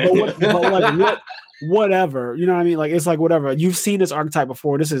that shit, but whatever, you know what I mean? Like, it's like, whatever. You've seen this archetype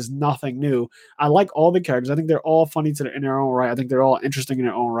before. This is nothing new. I like all the characters. I think they're all funny in their own right. I think they're all interesting in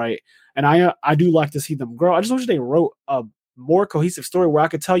their own right. And I do like to see them grow. I just wish they wrote a more cohesive story where I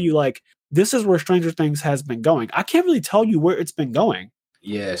could tell you, like, this is where Stranger Things has been going. I can't really tell you where it's been going.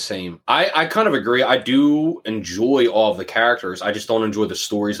 Yeah, same. I kind of agree. I do enjoy all of the characters. I just don't enjoy the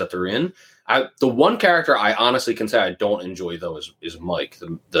stories that they're in. The one character I honestly can say I don't enjoy, though, is Mike,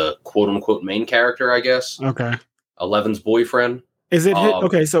 the quote-unquote main character, I guess. Okay. 11's boyfriend. Is it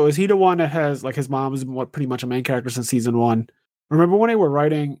okay, so is he the one that has, like, his mom is pretty much a main character since season 1? Remember when they were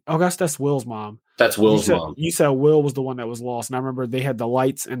writing... Oh, that's Will's mom. That's Will's mom. You said Will was the one that was lost, and I remember they had the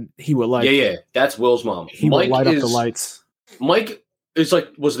lights, and he would, like... Yeah, that's Will's mom. He would light up the lights. Mike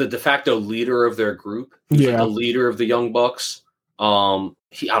was the de facto leader of their group. He was the leader of the Young Bucks. I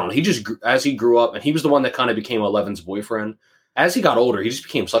don't know. He just, as he grew up, and he was the one that kind of became 11's boyfriend. As he got older, he just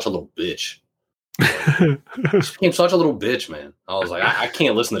became such a little bitch. He just became such a little bitch, man. I was like, I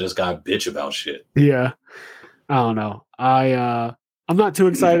can't listen to this guy bitch about shit. Yeah. I don't know. I'm not too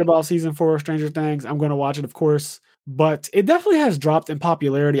excited about season 4 of Stranger Things. I'm going to watch it, of course. but it definitely has dropped in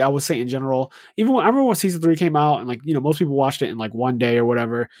popularity. I would say in general, even when I remember when season 3 came out and like, most people watched it in like one day or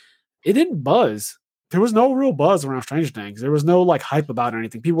whatever. It didn't buzz. There was no real buzz around Stranger Things. There was no like hype about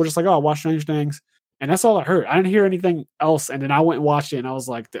anything. People were just like, "Oh, I watched Stranger Things," and that's all I heard. I didn't hear anything else. And then I went and watched it, and I was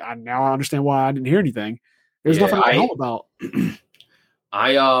like, "Now I understand why I didn't hear anything." There's nothing to know about.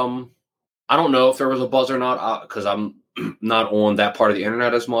 I don't know if there was a buzz or not because I'm not on that part of the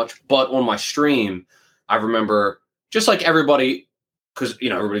internet as much. But on my stream, I remember just like everybody, because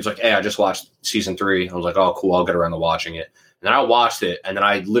everybody's like, "Hey, I just watched season 3." I was like, "Oh, cool, I'll get around to watching it." And then I watched it, and then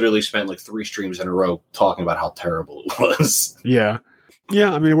I literally spent like 3 streams in a row talking about how terrible it was. Yeah.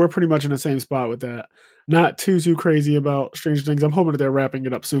 I mean, we're pretty much in the same spot with that. Not too crazy about Stranger Things. I'm hoping that they're wrapping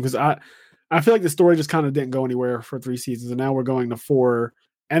it up soon because I feel like the story just kind of didn't go anywhere for 3 seasons, and now we're going to 4.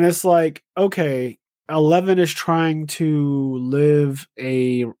 And it's like, okay, 11 is trying to live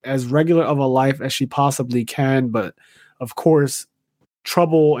as regular of a life as she possibly can, but of course,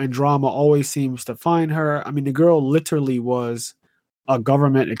 trouble and drama always seems to find her. I mean, the girl literally was a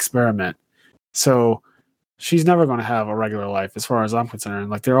government experiment. So she's never going to have a regular life as far as I'm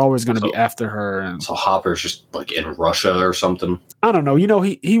concerned. Like, they're always going to be after her. And so Hopper's just like in Russia or something. I don't know.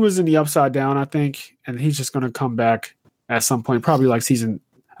 He was in the Upside Down, I think, and he's just going to come back at some point, probably like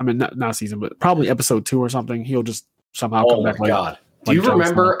not season, but probably episode 2 or something. He'll just somehow come back. Oh my God. Do you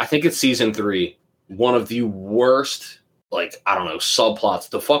remember, I think it's season 3, one of the worst, like, I don't know, subplots,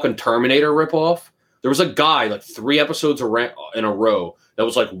 the fucking Terminator ripoff? There was a guy like 3 episodes in a row that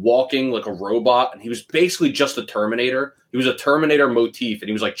was like walking like a robot, and he was basically just a Terminator. He was a Terminator motif, and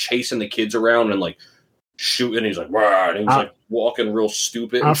he was like chasing the kids around and like shooting. He's like, "Rah," and he was like walking real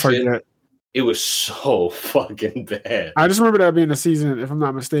stupid and shit. Forget. It was so fucking bad. I just remember that being a season, if I'm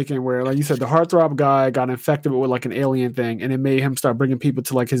not mistaken, where, like you said, the heartthrob guy got infected with like an alien thing, and it made him start bringing people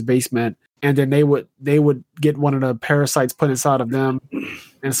to like his basement, and then they would get one of the parasites put inside of them,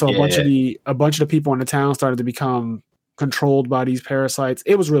 and so a bunch of the people in the town started to become controlled by these parasites.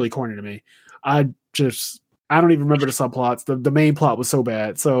 It was really corny to me. I don't even remember the subplots. The main plot was so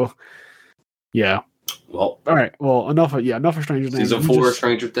bad. So yeah. Well, all right. Well, enough of Stranger Things. Season 4 of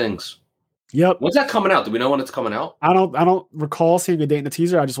Stranger Things. Yep. When's that coming out? Do we know when it's coming out? I don't recall seeing a date in the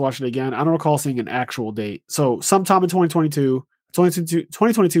teaser. I just watched it again. I don't recall seeing an actual date. So sometime in 2022.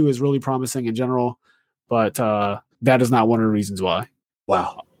 2022 is really promising in general, but that is not one of the reasons why.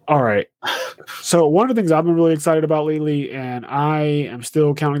 Wow. All right. So one of the things I've been really excited about lately, and I am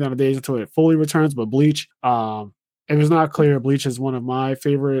still counting down the days until it fully returns, but Bleach. It was not clear. Bleach is one of my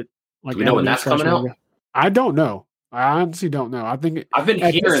favorite. Like, do we know when that's coming out? I don't know. I honestly don't know. I think I've been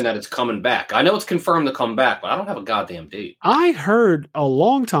hearing that it's coming back. I know it's confirmed to come back, but I don't have a goddamn date. I heard a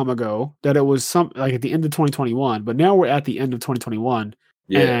long time ago that it was like at the end of 2021, but now we're at the end of 2021,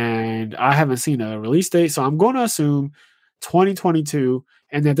 and I haven't seen a release date, so I'm going to assume 2022,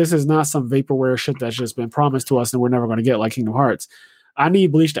 and that this is not some vaporware shit that's just been promised to us and we're never going to get, like Kingdom Hearts. I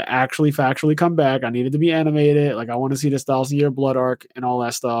need Bleach to actually factually come back. I need it to be animated. Like, I want to see this 1,000-year blood arc and all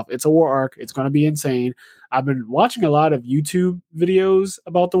that stuff. It's a war arc. It's going to be insane. I've been watching a lot of YouTube videos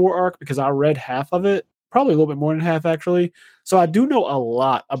about the war arc because I read half of it, probably a little bit more than half, actually. So I do know a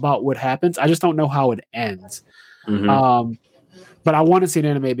lot about what happens. I just don't know how it ends. Mm-hmm. But I want to see an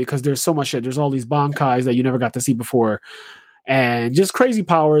anime because there's so much shit. There's all these bankais that you never got to see before. And just crazy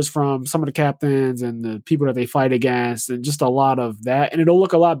powers from some of the captains and the people that they fight against, and just a lot of that. And it'll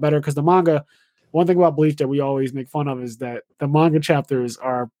look a lot better because the manga, one thing about Bleach that we always make fun of is that the manga chapters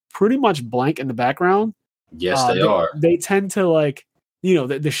are pretty much blank in the background. Yes, they are. They tend to, like,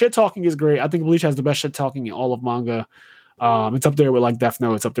 the shit talking is great. I think Bleach has the best shit talking in all of manga. It's up there with like Death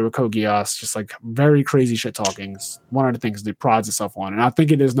Note. It's up there with Code Geass. Just like very crazy shit talking. It's one of the things that prides itself on. And I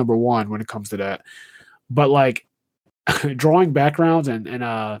think it is number 1 when it comes to that. But like, drawing backgrounds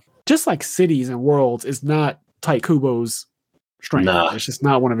and just like cities and worlds is not Tite Kubo's strength. Nah. It's just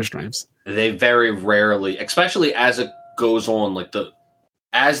not one of his strengths. They very rarely, especially as it goes on, like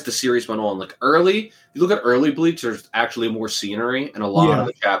as the series went on, like early, if you look at early Bleach, there's actually more scenery in a lot of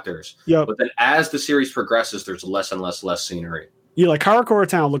the chapters. Yep. But then as the series progresses, there's less and less scenery. Yeah, like Karakura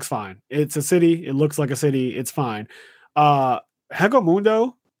Town looks fine. It's a city. It looks like a city. It's fine.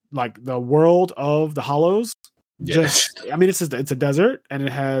 Hegomundo, like the world of the Hollows, it's a desert, and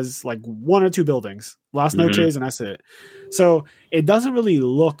it has like 1 or 2 buildings, Las Noches, and that's it. So it doesn't really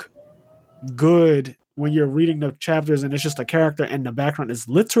look good when you're reading the chapters and it's just a character and the background is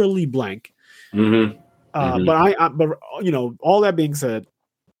literally blank. But all that being said,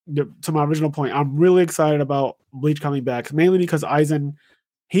 to my original point, I'm really excited about Bleach coming back, mainly because Aizen,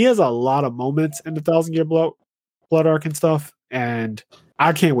 he has a lot of moments in the 1,000-year blood arc and stuff, and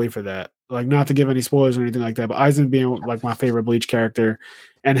I can't wait for that. like not to give any spoilers or anything like that, but Aizen being like my favorite Bleach character,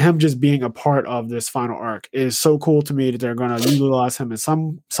 and him just being a part of this final arc is so cool to me that they're going to utilize him in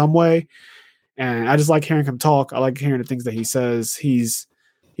some way. And I just like hearing him talk. I like hearing the things that he says. He's,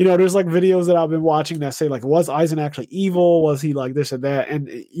 there's like videos that I've been watching that say like, was Aizen actually evil? Was he like this or that? And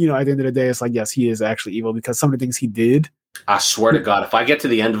at the end of the day, it's like, yes, he is actually evil because some of the things he did. I swear to God, if I get to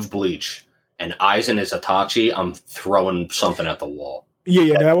the end of Bleach and Aizen is Itachi, I'm throwing something at the wall.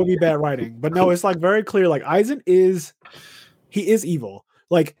 Yeah, that would be bad writing. But no, it's like very clear. Like Aizen is evil.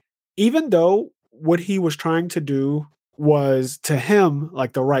 Like even though what he was trying to do was to him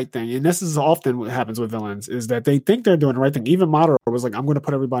like the right thing, and this is often what happens with villains, is that they think they're doing the right thing. Even Madara was like, I'm going to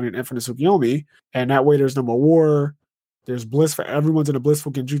put everybody in Infinite Tsukiyomi, and that way there's no more war. There's bliss for everyone's in a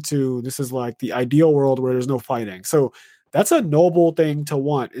blissful genjutsu. This is like the ideal world where there's no fighting. So that's a noble thing to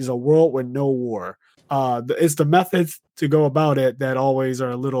want, is a world with no war. It's the methods to go about it that always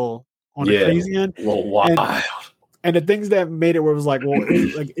are a little on the crazy end. A little wild. And the things that made it where it was like, well,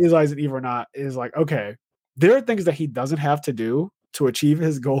 is Aizen evil or not? Is like, okay, there are things that he doesn't have to do to achieve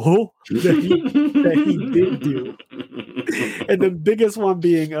his goal that he did do. And the biggest one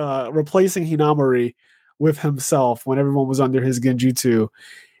being replacing Hinamori with himself when everyone was under his genjutsu,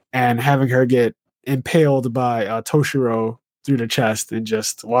 and having her get impaled by Toshiro through the chest, and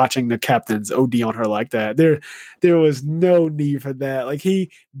just watching the captains OD on her like that. There was no need for that. Like, he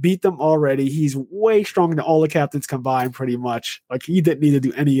beat them already. He's way stronger than all the captains combined, pretty much. Like, he didn't need to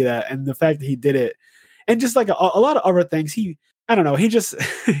do any of that. And the fact that he did it, and just like a lot of other things, I don't know, he's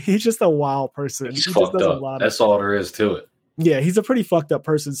just a wild person. He's he fucked just does up. That's all there is to it. Yeah, he's a pretty fucked up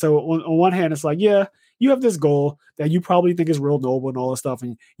person. So on one hand, it's like, yeah, you have this goal that you probably think is real noble and all this stuff,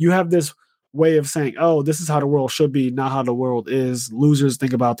 and you have this way of saying, oh, this is how the world should be, not how the world is. Losers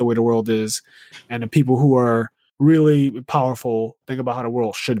think about the way the world is, and the people who are really powerful think about how the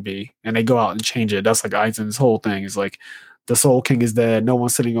world should be, and they go out and change it. That's like Aizen's whole thing, is like, the Soul King is dead, no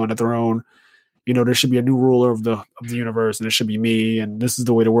one's sitting on the throne. There should be a new ruler of the universe, and it should be me, and this is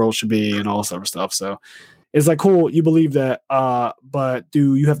the way the world should be, and all this other stuff. So it's like, cool, you believe that, but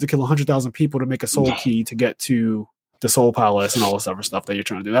do you have to kill 100,000 people to make a soul key to get to the Soul Palace and all this other stuff that you're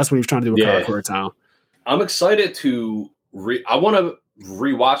trying to do? That's what he's trying to do with Karakura Town. I'm excited to I want to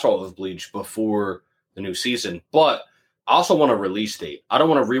rewatch all of Bleach before the new season, but I also want a release date. I don't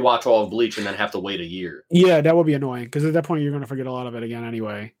want to rewatch all of Bleach and then have to wait a year. Yeah, that would be annoying, because at that point you're going to forget a lot of it again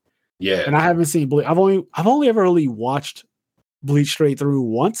anyway. Yeah. And I haven't seen Bleach. I've only ever really watched Bleach straight through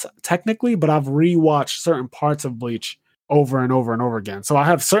once, technically, but I've rewatched certain parts of Bleach over and over and over again. So I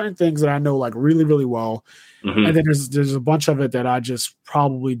have certain things that I know like really, really well. Mm-hmm. And then there's a bunch of it that I just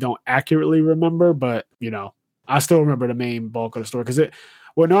probably don't accurately remember, but I still remember the main bulk of the story. Because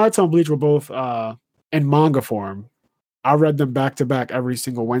when Naruto and Bleach were both in manga form, I read them back to back every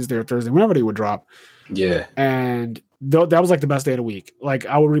single Wednesday or Thursday, whenever they would drop. Yeah. And that was like the best day of the week. Like,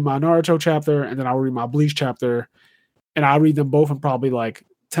 I would read my Naruto chapter, and then I would read my Bleach chapter, and I read them both in probably like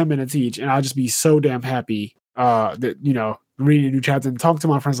 10 minutes each. And I'll just be so damn happy that, reading a new chapter and talk to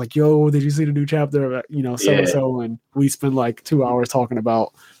my friends like, yo, did you see the new chapter? So-and-so. And we spend like 2 hours talking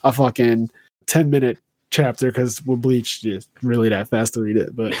about a fucking 10-minute chapter, because with Bleach, it's really that fast to read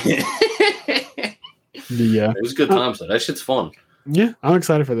it. But yeah, it was good times though. That shit's fun. Yeah, I'm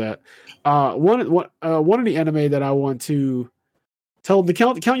excited for that. One of the anime that I want to tell them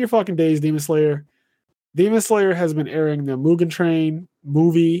to count your fucking days, Demon Slayer. Demon Slayer has been airing the Mugen Train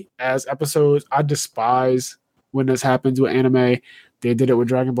movie as episodes. I despise when this happens with anime. They did it with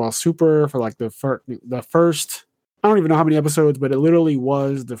Dragon Ball Super for like the first, I don't even know how many episodes, but it literally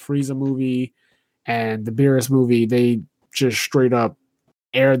was the Frieza movie and the Beerus movie. They just straight up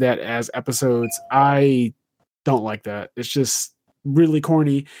aired that as episodes. I don't like that. It's just really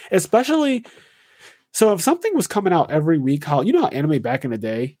corny, especially. So if something was coming out every week, how anime back in the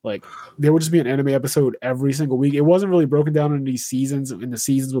day, like there would just be an anime episode every single week. It wasn't really broken down into these seasons, and the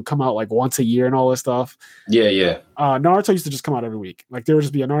seasons would come out like once a year and all this stuff. Yeah. Naruto used to just come out every week. Like there would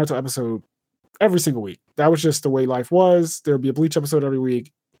just be a Naruto episode every single week. That was just the way life was. There would be a Bleach episode every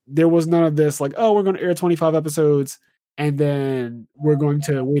week. There was none of this like, oh, we're going to air 25 episodes and then we're going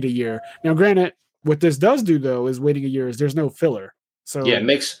to wait a year. Now, granted, what this does do though is waiting a year is there's no filler. So yeah, it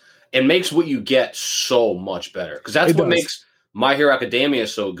makes what you get so much better, because that's what makes My Hero Academia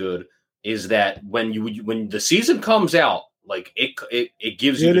so good, is that when the season comes out, like it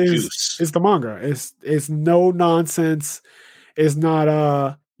gives you the juice. It's the manga. It's no nonsense. It's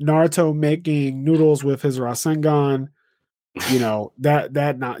not Naruto making noodles with his Rasengan. All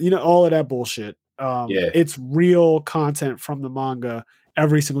of that bullshit. It's real content from the manga,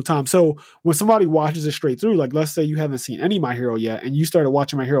 every single time. So when somebody watches it straight through, like let's say you haven't seen any My Hero yet and you started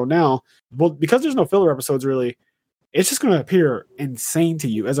watching My Hero now, well, because there's no filler episodes really, it's just going to appear insane to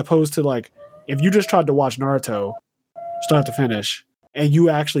you, as opposed to like if you just tried to watch Naruto start to finish and you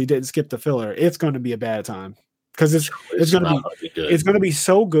actually didn't skip the filler, it's going to be a bad time. Because it's going to be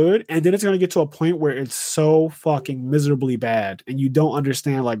so good, and then it's going to get to a point where it's so fucking miserably bad, and you don't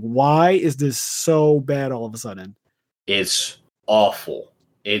understand like why is this so bad all of a sudden. It's awful.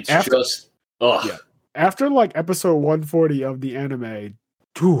 It's After like episode 140 of the anime,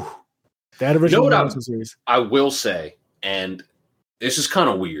 that original Naruto series. I will say, and this is kind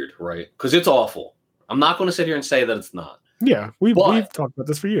of weird, right? Because it's awful. I'm not going to sit here and say that it's not. Yeah, we've talked about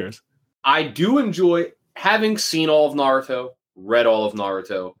this for years. I do enjoy. Having seen all of Naruto, read all of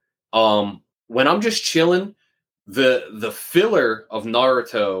Naruto, when I'm just chilling, the filler of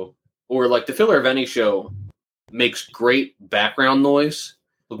Naruto, or like the filler of any show, makes great background noise.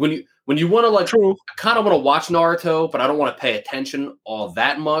 Like when you want to like, I kind of want to watch Naruto, but I don't want to pay attention all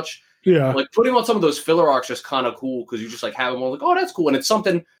that much. Yeah, like putting on some of those filler arcs is kind of cool because you just like have them all like, oh, that's cool, and it's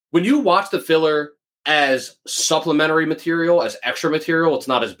something when you watch the filler as supplementary material, as extra material, it's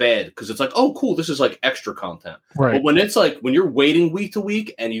not as bad because it's like, oh, cool, this is like extra content. Right. But when it's like, when you're waiting week to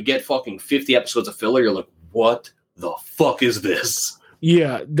week and you get fucking 50 episodes of filler, you're like, what the fuck is this?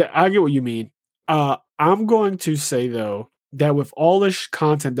 Yeah, I get what you mean. I'm going to say, though, that with all this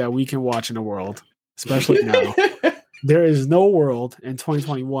content that we can watch in the world, especially now, there is no world in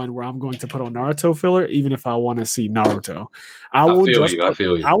 2021 where I'm going to put on Naruto filler, even if I want to see Naruto. I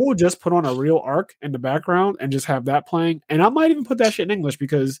feel you. I will just put on a real arc in the background and just have that playing. And I might even put that shit in English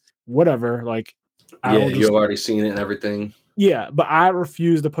because whatever. Like, you've already seen it and everything. Yeah, but I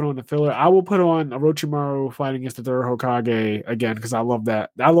refuse to put on the filler. I will put on Orochimaru fighting against the third Hokage again because I love that.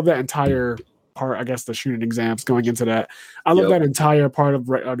 I love that entire part. I guess the shooting exams going into that. I love that entire part of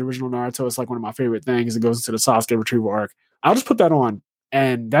the original Naruto. It's like one of my favorite things. It goes into the Sasuke retrieval arc. I'll just put that on,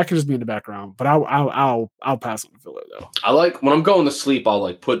 and that can just be in the background. But I'll pass on the filler though. I like when I'm going to sleep. I'll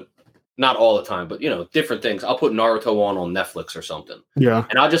like put, not all the time, but different things. I'll put Naruto on Netflix or something. Yeah,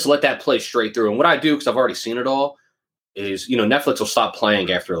 and I'll just let that play straight through. And what I do, because I've already seen it all, is Netflix will stop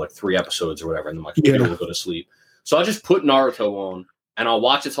playing after like 3 episodes or whatever, and then my computer will go to sleep. So I'll just put Naruto on, and I'll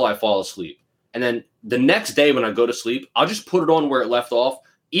watch it till I fall asleep. And then the next day when I go to sleep, I'll just put it on where it left off,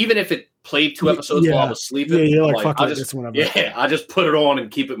 even if it played 2 episodes while I was sleeping. Yeah, you're like fuck this one. I just put it on and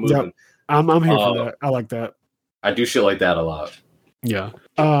keep it moving. Yep. I'm here for that. I like that. I do shit like that a lot. Yeah.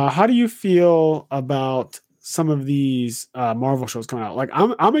 How do you feel about some of these Marvel shows coming out? Like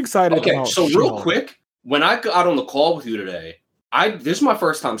I'm excited. Okay, so real quick, when I got on the call with you today, this is my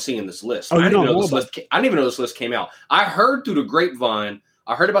first time seeing this list. I didn't even know this list came out. I heard through the grapevine.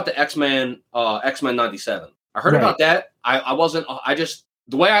 I heard about the X-Men 97. I heard about that.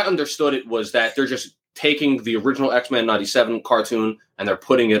 The way I understood it was that they're just taking the original X-Men 97 cartoon and they're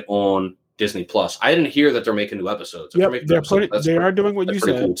putting it on Disney Plus. I didn't hear that they're making new episodes. They are doing what you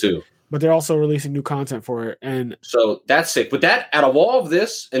said, cool too. But they're also releasing new content for it, and so that's sick. But that out of all of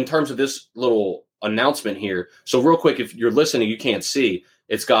this, in terms of this little announcement here, so real quick, if you're listening, you can't see.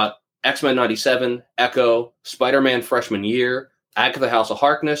 It's got X-Men 97, Echo, Spider-Man Freshman Year, Agatha House of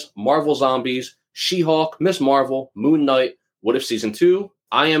Harkness, Marvel Zombies, She-Hulk, Miss Marvel, Moon Knight, What If Season 2,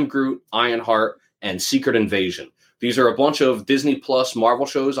 I Am Groot, Ironheart, and Secret Invasion. These are a bunch of Disney Plus Marvel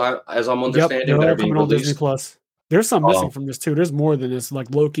shows, as I'm understanding, that are being released. Disney Plus. There's some missing from this too. There's more than this,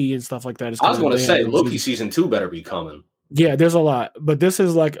 like Loki and stuff like that. I was going to say Loki season 2 better be coming. Yeah, there's a lot, but this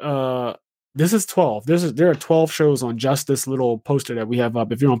is like this is 12. There are 12 shows on just this little poster that we have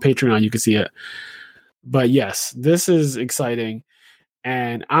up. If you're on Patreon, you can see it. But yes, this is exciting,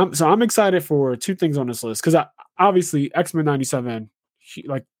 and I'm excited for 2 things on this list because obviously X-Men 97,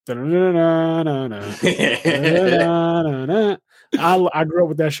 like I grew up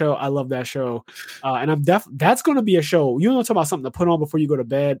with that show. I love that show, and that's going to be a show. You want to talk about something to put on before you go to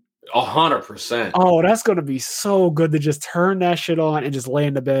bed? 100%. Oh, that's going to be so good to just turn that shit on and just lay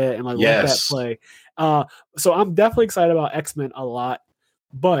in the bed and let that play. So I'm definitely excited about X-Men a lot,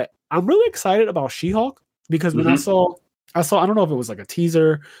 but I'm really excited about She-Hulk because when I saw, I don't know if it was like a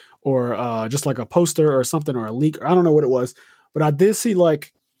teaser or just like a poster or something or a leak. Or I don't know what it was, but I did see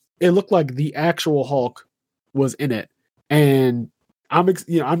like it looked like the actual Hulk was in it, and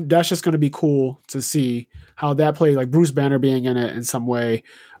that's just going to be cool to see how that plays. Like Bruce Banner being in it in some way.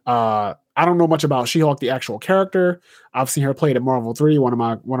 I I don't know much about She-Hulk, the actual character. I've seen her played at Marvel 3. One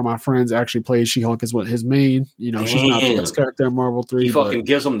of my friends actually plays She-Hulk as what his main. She's not the best character in Marvel 3. He fucking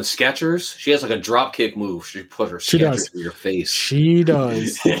gives them the Skechers. She has like a drop kick move. She put her Skechers in your face. She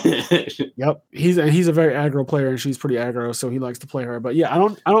does. Yep. He's a very aggro player, and she's pretty aggro, so he likes to play her. But yeah, I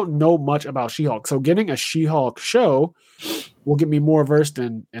don't know much about She-Hulk. So getting a She-Hulk show will get me more versed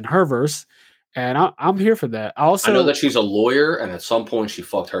in her verse. And I'm here for that. I know that she's a lawyer, and at some point she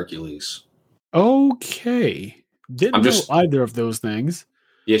fucked Hercules. Okay. Didn't know either of those things.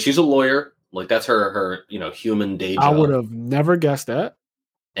 Yeah, she's a lawyer. Like, that's her human day job. I would have never guessed that.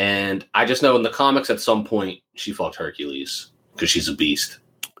 And I just know in the comics at some point she fucked Hercules because she's a beast.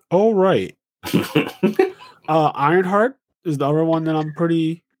 Oh, right. Ironheart is the other one that I'm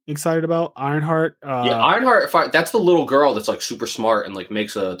pretty excited about. Ironheart. Ironheart. That's the little girl that's like super smart and like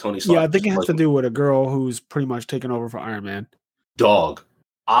makes a Tony Stark. Yeah, I think it has to do with a girl who's pretty much taken over for Iron Man. Dog.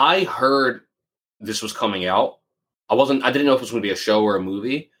 I heard this was coming out. I didn't know if it was going to be a show or a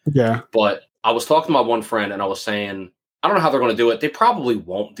movie. Yeah. But I was talking to my one friend and I was saying, I don't know how they're going to do it. They probably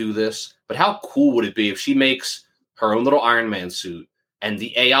won't do this, but how cool would it be if she makes her own little Iron Man suit and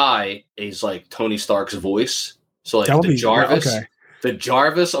the AI is like Tony Stark's voice? So like the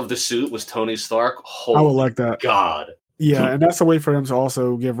Jarvis of the suit was Tony Stark. Holy I would like that. God. Yeah, and that's a way for them to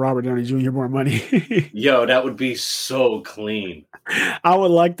also give Robert Downey Jr. more money. Yo, that would be so clean. I would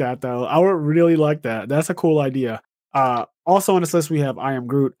like that, though. I would really like that. That's a cool idea. Also on this list, we have I Am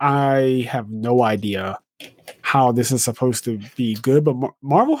Groot. I have no idea how this is supposed to be good, but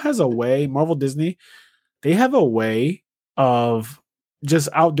Marvel has a way, Marvel Disney, they have a way of just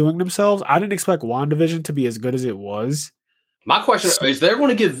outdoing themselves. I didn't expect WandaVision to be as good as it was. My question is,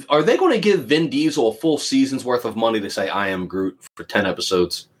 are they going to give Vin Diesel a full season's worth of money to say I Am Groot for 10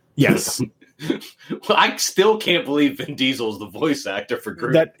 episodes? Yes. Well, I still can't believe Vin Diesel is the voice actor for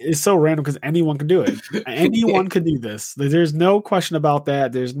Groot. That is so random because anyone can do it. Anyone could do this. There's no question about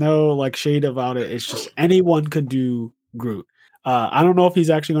that. There's no like shade about it. It's just anyone could do Groot. I don't know if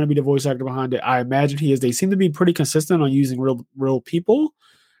he's actually going to be the voice actor behind it. I imagine he is. They seem to be pretty consistent on using real people.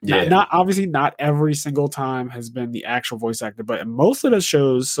 Yeah. Not obviously not every single time has been the actual voice actor, but most of the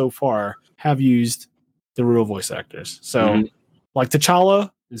shows so far have used the real voice actors. So like T'Challa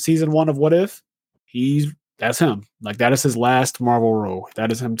in season 1 of What If, that's him. Like that is his last Marvel role.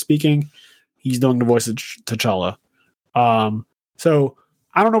 That is him speaking. He's doing the voice of T'Challa. So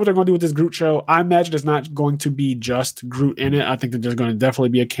I don't know what they're going to do with this Groot show. I imagine it's not going to be just Groot in it. I think that there's going to definitely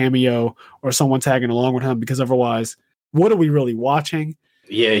be a cameo or someone tagging along with him because otherwise, what are we really watching?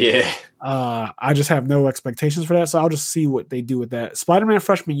 Yeah. I just have no expectations for that, so I'll just see what they do with that. Spider-Man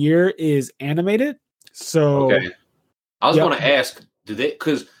Freshman Year is animated, so okay. I was going to ask, do they?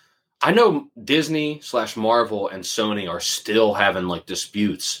 Because I know Disney / Marvel and Sony are still having like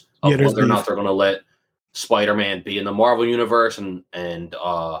disputes of whether or not they're going to let Spider-Man be in the Marvel universe and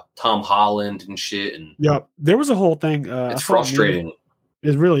Tom Holland and shit. And there was a whole thing. It's frustrating.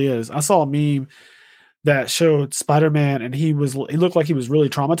 It really is. I saw a meme that showed Spider-Man, and he looked like he was really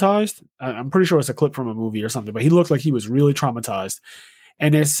traumatized. I'm pretty sure it's a clip from a movie or something, but he looked like he was really traumatized.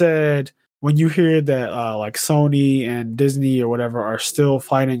 And it said, when you hear that like Sony and Disney or whatever are still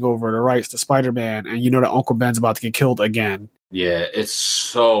fighting over the rights to Spider-Man, and you know that Uncle Ben's about to get killed again. Yeah, it's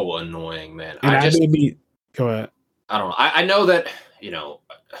so annoying, man. And go ahead. I don't know. I know that,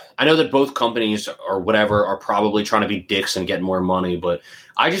 I know that both companies or whatever are probably trying to be dicks and get more money, but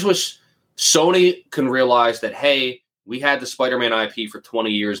I just wish Sony can realize that, hey, we had the Spider-Man IP for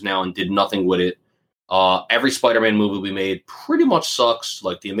 20 years now and did nothing with it. Every Spider-Man movie we made pretty much sucks.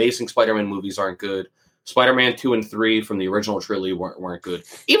 Like, the Amazing Spider-Man movies aren't good. Spider-Man 2 and 3 from the original trilogy weren't good.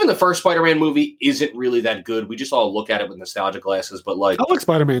 Even the first Spider-Man movie isn't really that good. We just all look at it with nostalgia glasses. But like, I like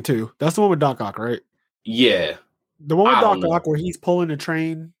Spider-Man 2. That's the one with Doc Ock, right? Yeah. The one with Doc Ock where he's pulling a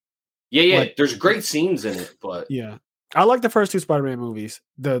train. Yeah. Like, there's great scenes in it, but yeah. I like the first 2 Spider-Man movies.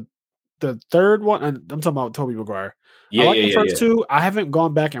 The third one, and I'm talking about Tobey Maguire. I like the first 2. I haven't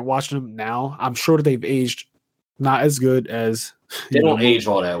gone back and watched them now. I'm sure that they've aged not as good as... They don't age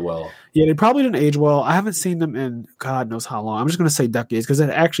all that well. Yeah, they probably didn't age well. I haven't seen them in God knows how long. I'm just going to say decades because it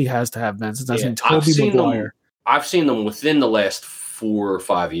actually has to have been since I've seen Tobey Maguire. I've seen them within the last 4 or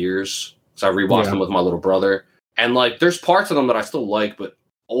 5 years. So I rewatched them with my little brother. And like, there's parts of them that I still like, but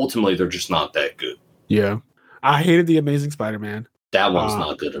ultimately they're just not that good. Yeah. I hated The Amazing Spider-Man. That one's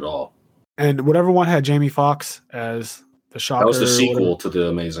not good at all. And whatever one had Jamie Foxx as the Shocker. That was the sequel to The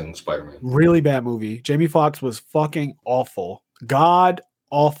Amazing Spider-Man. Really bad movie. Jamie Foxx was fucking awful. God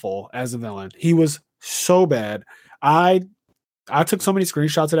awful as a villain. He was so bad. I took so many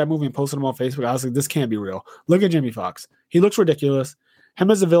screenshots of that movie and posted them on Facebook. I was like, this can't be real. Look at Jamie Foxx. He looks ridiculous.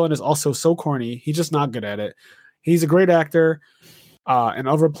 him as a villain is also so corny. He's just not good at it. He's a great actor in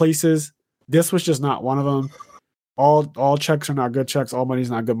other places. This was just not one of them. All checks are not good checks. All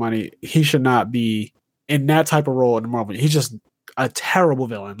money's not good money. He should not be in that type of role in the Marvel. He's just a terrible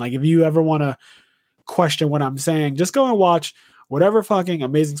villain. Like, if you ever want to question what I'm saying, just go and watch whatever fucking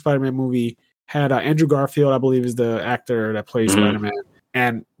Amazing Spider-Man movie had Andrew Garfield, I believe, is the actor that plays Spider-Man,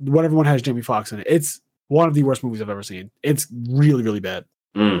 and whatever one has Jamie Foxx in it. It's one of the worst movies I've ever seen. It's really, really bad.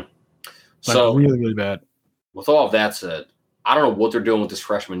 So really, really bad. With all of that said, I don't know what they're doing with this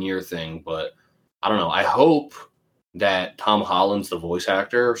freshman year thing, but I don't know. I hope that Tom Holland's the voice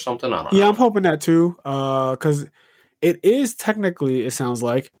actor or something. I don't know. Yeah, I'm hoping that too, because it is technically, it sounds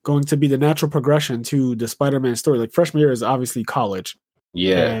like, going to be the natural progression to the Spider-Man story. Like, freshman year is obviously college.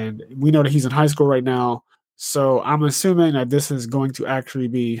 Yeah. And we know that he's in high school right now. So I'm assuming that this is going to actually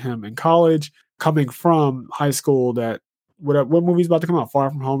be him in college, coming from high school. That what movie's about to come out? Far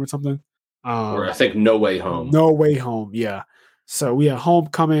From Home or something? Or I think No Way Home. No Way Home, yeah. So we have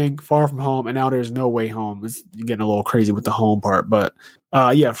Homecoming, Far From Home, and now there's No Way Home. It's getting a little crazy with the home part. But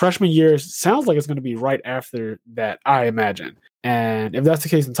yeah, freshman year sounds like it's going to be right after that, I imagine. And if that's the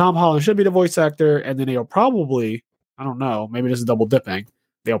case, then Tom Holland should be the voice actor. And then they'll probably, I don't know, maybe this is double dipping.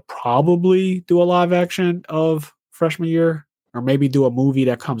 They'll probably do a live action of freshman year, or maybe do a movie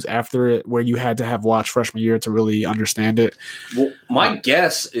that comes after it where you had to have watched freshman year to really understand it. Well, my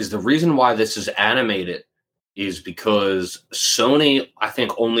guess is the reason why this is animated is because Sony, I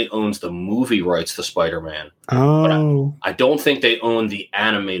think, only owns the movie rights to Spider-Man. Oh. I don't think they own the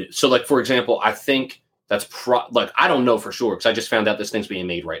animated. So, like, for example, I think that's I don't know for sure because I just found out this thing's being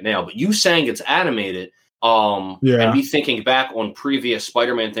made right now. But you saying it's animated, and me thinking back on previous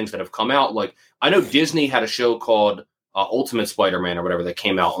Spider-Man things that have come out. Like, I know Disney had a show called Ultimate Spider-Man or whatever that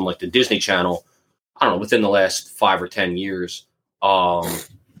came out on like the Disney Channel. I don't know, within the last 5 or 10 years.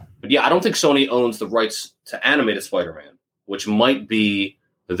 But yeah, I don't think Sony owns the rights to animated Spider-Man, which might be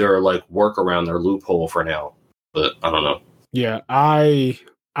their like workaround, their loophole for now. But I don't know. Yeah, I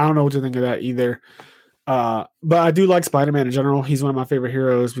don't know what to think of that either. But I do like Spider-Man in general. He's one of my favorite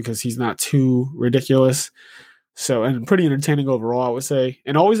heroes because he's not too ridiculous. So, and pretty entertaining overall, I would say.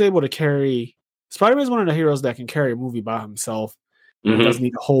 And always able to carry. Spider-Man is one of the heroes that can carry a movie by himself. Mm-hmm. Doesn't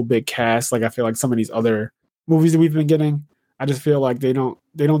need a whole big cast. Like, I feel like some of these other movies that we've been getting, I just feel like they don't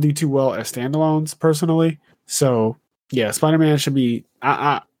do too well as standalones personally. So yeah, Spider-Man should be.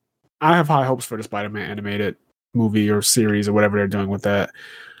 I have high hopes for the Spider-Man animated movie or series or whatever they're doing with that.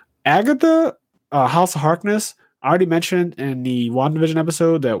 Agatha, House of Harkness. I already mentioned in the WandaVision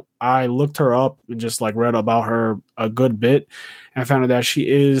episode that I looked her up and just like read about her a good bit and found out that she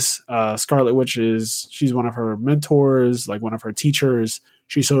is Scarlet Witch. She's one of her mentors, like one of her teachers.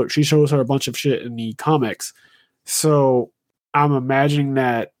 She shows her a bunch of shit in the comics. So I'm imagining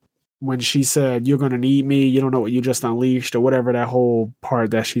that when she said, "You're going to need me, you don't know what you just unleashed," or whatever that whole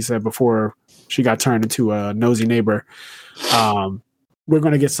part that she said before she got turned into a nosy neighbor, we're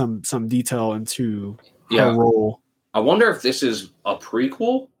going to get some detail into her role. I wonder if this is a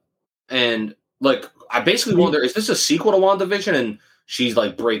prequel, and like I basically wonder, is this a sequel to WandaVision and she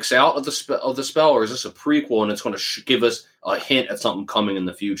like breaks out of the spell, or is this a prequel and it's going to give us a hint at something coming in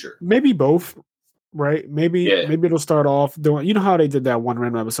the future? Maybe both. Right? Maybe it'll start off doing. You know how they did that one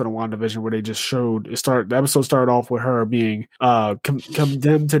random episode of WandaVision where they just showed the episode started off with her being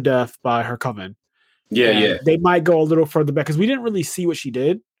condemned to death by her coven. Yeah. They might go a little further back because we didn't really see what she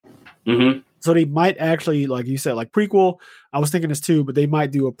did. Mm-hmm. So they might actually, like you said, like prequel. I was thinking this too, but they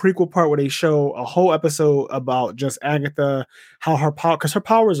might do a prequel part where they show a whole episode about just Agatha, how her power, because her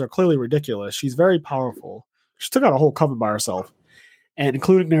powers are clearly ridiculous. She's very powerful. She took out a whole coven by herself, and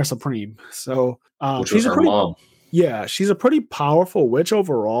including their Supreme. So she's her mom. Yeah, she's a pretty powerful witch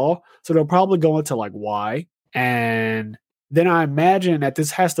overall. So they'll probably go into like why. And then I imagine that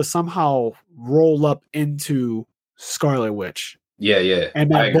this has to somehow roll up into Scarlet Witch. Yeah.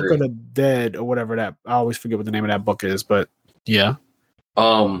 And that Book of the Dead or whatever that, I always forget what the name of that book is, but yeah.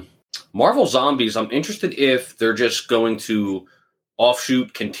 Marvel Zombies, I'm interested if they're just going to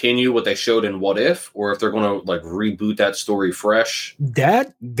offshoot continue what they showed in What If, or if they're going to like reboot that story fresh.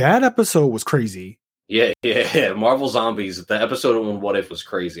 That episode was crazy. Yeah. Marvel Zombies, the episode on What If was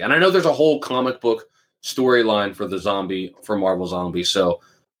crazy. And I know there's a whole comic book storyline for Marvel Zombies, so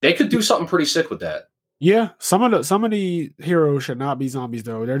they could do something pretty sick with that. Yeah, some of the heroes should not be zombies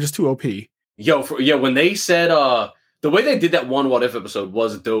though. They're just too OP. When they said the way they did that one What If episode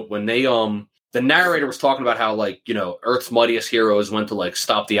was dope. When they the narrator was talking about how, like, you know, Earth's mightiest heroes went to like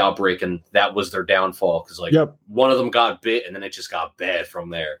stop the outbreak, and that was their downfall because like one of them got bit, and then it just got bad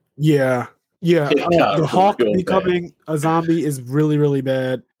from there. Yeah, Yeah, the Hulk becoming bad. a zombie is really, really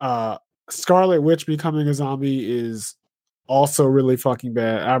bad. Scarlet Witch becoming a zombie is also really fucking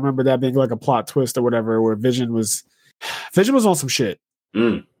bad. I remember that being like a plot twist or whatever, where Vision was on some shit.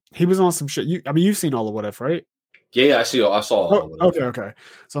 Mm. He was on some shit. You've seen all of What If, right? Yeah, I saw all of it. Okay.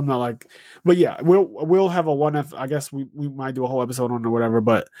 So I'm not like, but yeah, we'll have a What If. I guess we might do a whole episode on it or whatever.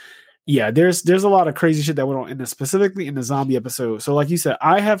 But yeah, there's a lot of crazy shit that went on in this, specifically in the zombie episode. So like you said,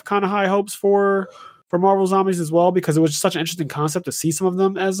 I have kind of high hopes for Marvel zombies as well, because it was such an interesting concept to see some of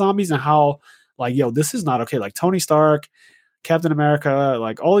them as zombies and how like, yo, this is not okay. Like Tony Stark, Captain America,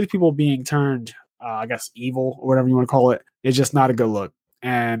 like all these people being turned, I guess evil or whatever you want to call it, is just not a good look.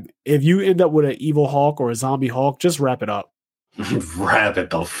 And if you end up with an evil Hulk or a zombie Hulk, just wrap it up. Wrap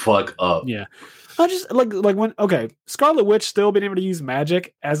it the fuck up. Yeah. I just like when Scarlet Witch still being able to use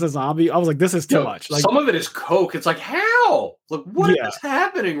magic as a zombie. I was like, this is too much. Like some of it is coke. It's like, how? Like what is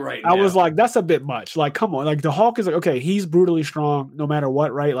happening right now? I was like, that's a bit much. Like, come on. Like the Hulk is like, okay, he's brutally strong no matter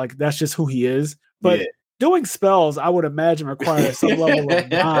what, right? Like that's just who he is. But doing spells, I would imagine, requires some level of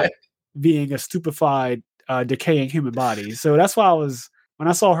not being a stupefied, decaying human body. So that's why when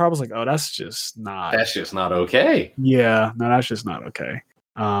I saw her, I was like, oh, that's just not okay. Yeah, no, that's just not okay.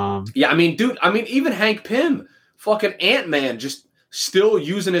 Yeah, I mean, dude, even Hank Pym, fucking Ant-Man, just still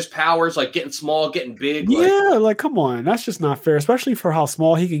using his powers, like getting small, getting big. Yeah, like come on, that's just not fair, especially for how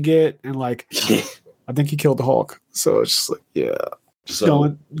small he can get. And like, I think he killed the Hulk, so it's just like, yeah, just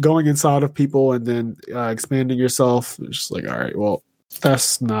going inside of people and then expanding yourself. It's just like, all right, well,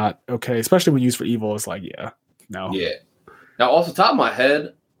 that's not okay, especially when used for evil. It's like, yeah, no, yeah. Now, off the top of my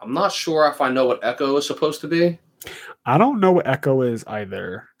head, I'm not sure if I know what Echo is supposed to be. I don't know what Echo is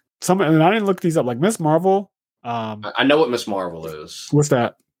either. And I didn't look these up. Like Miss Marvel. I know what Miss Marvel is. What's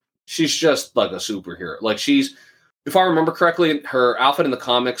that? She's just like a superhero. Like if I remember correctly, her outfit in the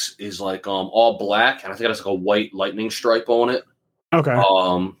comics is like all black, and I think it has like a white lightning stripe on it. Okay.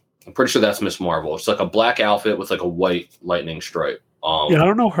 I'm pretty sure that's Miss Marvel. It's like a black outfit with like a white lightning stripe. Yeah, I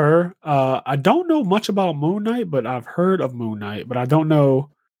don't know her. I don't know much about Moon Knight, but I've heard of Moon Knight, but I don't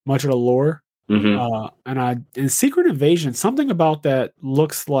know much of the lore. Mm-hmm. In Secret Invasion, something about that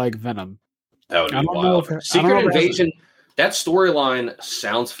looks like Venom. That would be wild. Secret Invasion, that storyline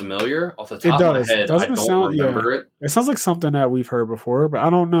sounds familiar off the top of my head. I don't remember it. It sounds like something that we've heard before, but I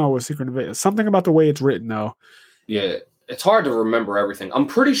don't know what Secret Invasion. Something about the way it's written, though. Yeah, it's hard to remember everything. I'm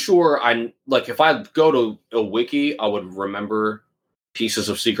pretty sure if I go to a wiki, I would remember pieces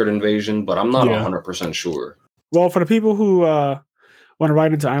of Secret Invasion, but I'm not 100% sure. Well, for the people who want to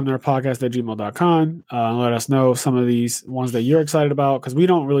write into imnerpodcast@gmail.com and let us know some of these ones that you're excited about, because we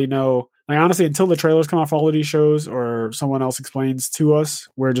don't really know. Like honestly, until the trailers come out for all of these shows or someone else explains to us,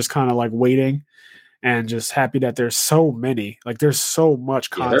 we're just kind of like waiting and just happy that there's so many. Like there's so much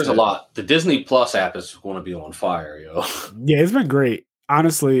content. There's a lot. The Disney Plus app is going to be on fire, yo. Yeah, it's been great.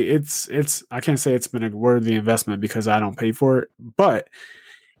 Honestly, it's I can't say it's been a worthy investment because I don't pay for it, but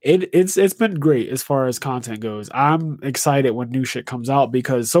it's been great as far as content goes. I'm excited when new shit comes out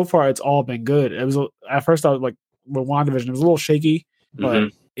because so far it's all been good. It was at first I was like with WandaVision, it was a little shaky, but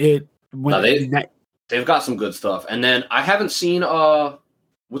they've got some good stuff. And then I haven't seen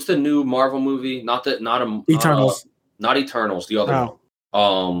what's the new Marvel movie? Eternals. Not Eternals, the other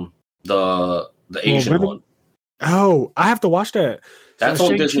one. The Asian one. Oh, I have to watch that. That's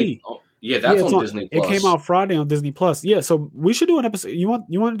on Disney. Yeah, that's on Disney Plus. It came out Friday on Disney Plus. Yeah, so we should do an episode. You want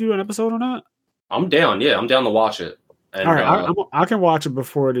to do an episode on that? I'm down. Yeah, I'm down to watch it. And, all right, I can watch it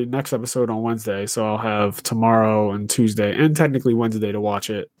before the next episode on Wednesday, so I'll have tomorrow and Tuesday and technically Wednesday to watch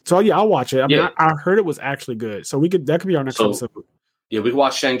it. So yeah, I'll watch it. I mean, I heard it was actually good, so that could be our next episode. Yeah, we can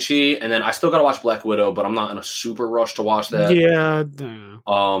watch Shang-Chi, and then I still got to watch Black Widow, but I'm not in a super rush to watch that. Yeah.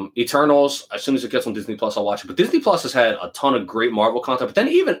 Eternals, as soon as it gets on Disney Plus, I'll watch it. But Disney Plus has had a ton of great Marvel content. But then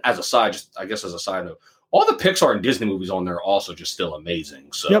even as a side, just I guess as a side note, all the Pixar and Disney movies on there are also just still amazing.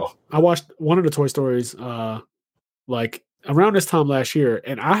 So yep. I watched one of the Toy Stories like around this time last year,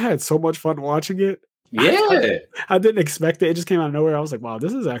 and I had so much fun watching it. Yeah. I didn't expect it. It just came out of nowhere. I was like, wow,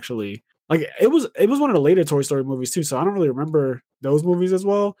 this is actually... Like it was one of the later Toy Story movies too, so I don't really remember those movies as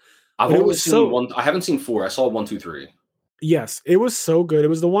well. I've only seen one. I haven't seen 4. I saw 1, 2, 3. Yes, it was so good. It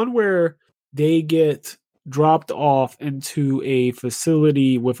was the one where they get dropped off into a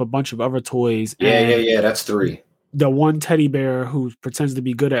facility with a bunch of other toys. Yeah. That's 3. The one teddy bear who pretends to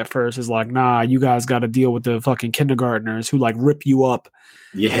be good at first is like, nah, you guys got to deal with the fucking kindergartners who like rip you up,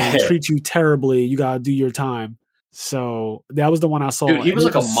 and treat you terribly. You got to do your time. So that was the one I saw. Dude, he was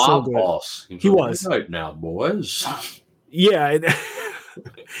like a mob boss. He was. Right now, boys. Yeah,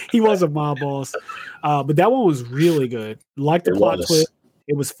 he was a mob boss. But that one was really good. Like the plot twist.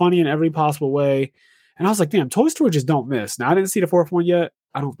 It was funny in every possible way. And I was like, damn, Toy Story just don't miss. Now I didn't see the fourth one yet.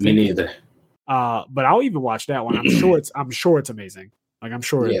 I don't think. Me neither. But I'll even watch that one. I'm sure it's amazing. Like I'm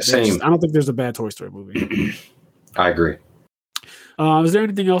sure. Yeah, same. I don't think there's a bad Toy Story movie. I agree. Is there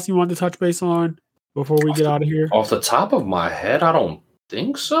anything else you wanted to touch base on before we get out of here? Off the top of my head, I don't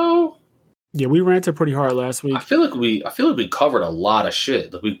think so. Yeah, we ranted pretty hard last week. I feel like we covered a lot of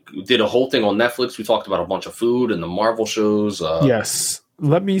shit. Like we did a whole thing on Netflix. We talked about a bunch of food and the Marvel shows. Yes.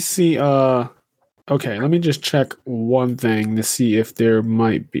 Let me see. Okay, let me just check one thing to see if there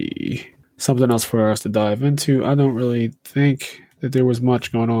might be something else for us to dive into. I don't really think that there was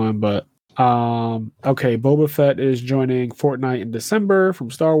much going on, but okay, Boba Fett is joining Fortnite in December from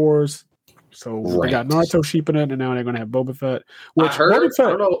Star Wars. So we got Naruto sheeping it, and now they're going to have Boba Fett. Which I heard, I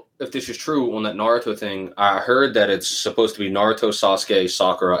don't know if this is true on that Naruto thing. I heard that it's supposed to be Naruto, Sasuke,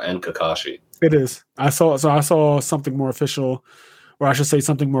 Sakura, and Kakashi. It is. I saw something more official, or I should say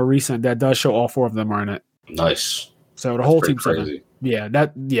something more recent that does show all four of them are in it. Nice. So the whole team's crazy. Yeah,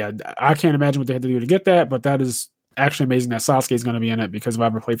 I can't imagine what they had to do to get that, but that is actually amazing that Sasuke is going to be in it because if I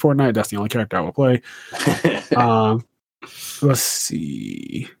ever play Fortnite, that's the only character I will play. Let's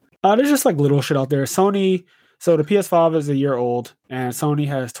see. There's just like little shit out there. Sony, so the PS5 is a year old, and Sony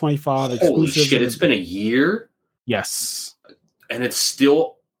has 25 exclusives. Holy shit, it's been a year? Yes. And it's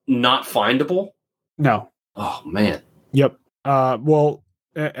still not findable? No. Oh, man. Yep. Well,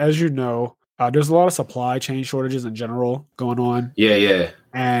 as you know, there's a lot of supply chain shortages in general going on. Yeah.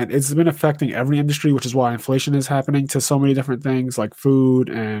 And it's been affecting every industry, which is why inflation is happening to so many different things like food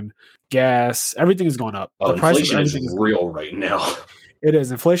and gas. Everything is going up. The price of everything is real right now. It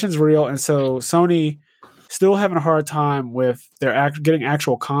is. Inflation's real. And so Sony still having a hard time with their getting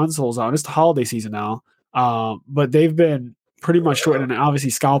actual consoles out. It's the holiday season now. But they've been pretty much short. And obviously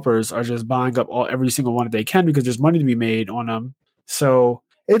scalpers are just buying up every single one that they can because there's money to be made on them. So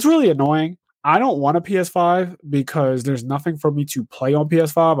it's really annoying. I don't want a PS5 because there's nothing for me to play on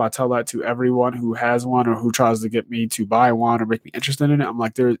PS5. I tell that to everyone who has one or who tries to get me to buy one or make me interested in it. I'm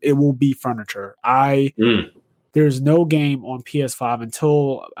like, it will be furniture. There's no game on PS5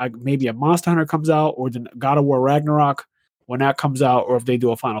 until maybe a Monster Hunter comes out or the God of War Ragnarok when that comes out, or if they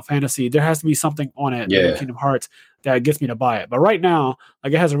do a Final Fantasy. There has to be something on it, Kingdom Hearts, that gets me to buy it. But right now,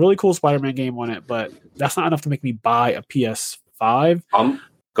 like it has a really cool Spider-Man game on it, but that's not enough to make me buy a PS5.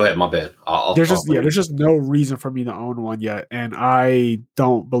 Go ahead, my bad. There's just no reason for me to own one yet, and I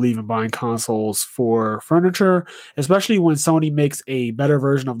don't believe in buying consoles for furniture, especially when Sony makes a better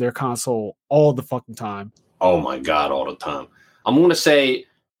version of their console all the fucking time. Oh my God, all the time. I'm going to say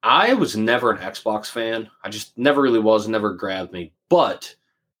I was never an Xbox fan. I just never really was, never grabbed me. But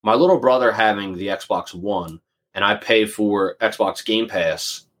my little brother having the Xbox One, and I pay for Xbox Game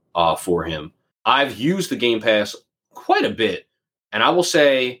Pass for him. I've used the Game Pass quite a bit. And I will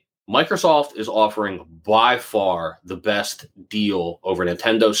say Microsoft is offering by far the best deal over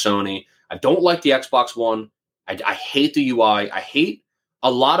Nintendo, Sony. I don't like the Xbox One. I hate the UI. I hate a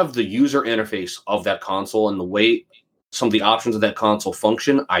lot of the user interface of that console and the way some of the options of that console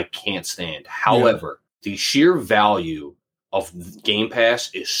function. I can't stand. However, the sheer value of Game Pass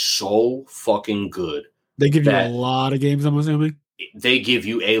is so fucking good. They give you a lot of games, I'm assuming. They give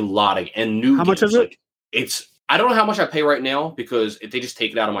you a lot of new games. How much is it? I don't know how much I pay right now because they just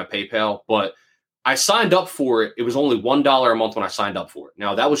take it out of my PayPal, but I signed up for it. It was only $1 a month when I signed up for it.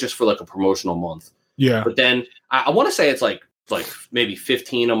 Now that was just for like a promotional month. Yeah. But then I want to say it's like maybe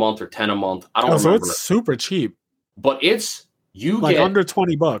 15 a month or 10 a month. I don't remember. So it's super cheap. But you like get under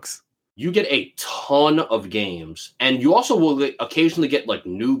 $20. You get a ton of games, and you also will occasionally get like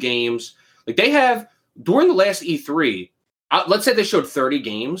new games. Like they have during the last E3, let's say they showed 30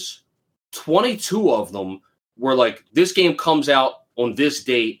 games, 22 of them were like, this game comes out on this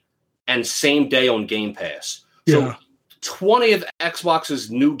date and same day on Game Pass. So 20 of Xbox's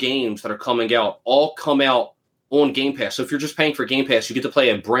new games that are coming out all come out on Game Pass. So if you're just paying for Game Pass, you get to play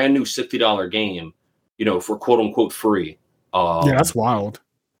a brand new $60 game, for quote unquote free. That's wild.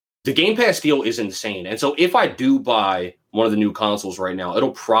 The Game Pass deal is insane. And so if I do buy one of the new consoles right now,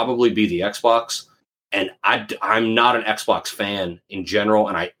 it'll probably be the Xbox. And I'm not an Xbox fan in general.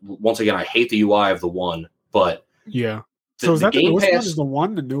 And I hate the UI of the One. But so is that the newest one? Is the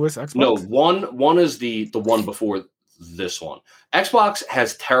One the newest Xbox? No, one is the one before this one. Xbox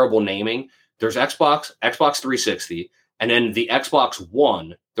has terrible naming. There's Xbox 360, and then the Xbox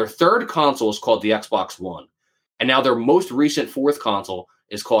One. Their third console is called the Xbox One. And now their most recent fourth console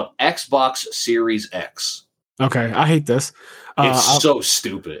is called Xbox Series X. Okay, I hate this. It's so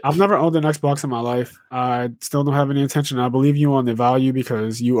stupid. I've never owned an Xbox in my life. I still don't have any intention. I believe you on the value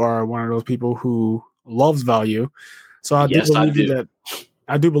because you are one of those people who loves value. So I do believe you that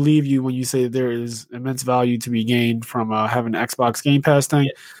I do believe you when you say there is immense value to be gained from having the Xbox Game Pass thing.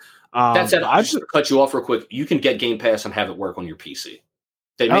 Yeah. That said, just to cut you off real quick, you can get Game Pass and have it work on your PC.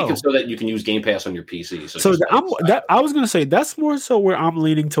 They make it so that you can use Game Pass on your PC. So I was going to say that's more so where I'm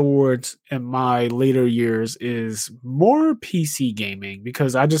leaning towards in my later years is more PC gaming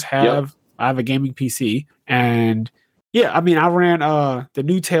because I just have I have a gaming PC and yeah, I mean I ran the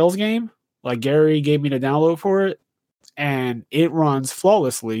new Tales game. Like Gary gave me the download for it, and it runs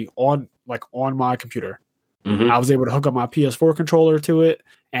flawlessly on my computer. Mm-hmm. I was able to hook up my PS4 controller to it,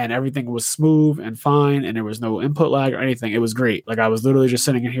 and everything was smooth and fine, and there was no input lag or anything. It was great. Like I was literally just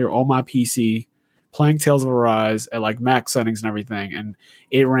sitting in here on my PC playing Tales of Arise at like max settings and everything, and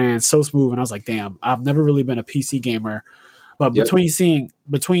it ran so smooth. And I was like, damn, I've never really been a PC gamer. But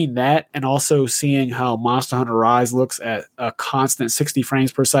between that and also seeing how Monster Hunter Rise looks at a constant 60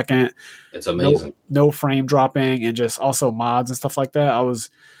 frames per second, it's amazing. No frame dropping, and just also mods and stuff like that.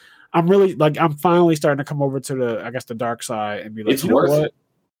 I'm finally starting to come over to the dark side and be like, it's worth it.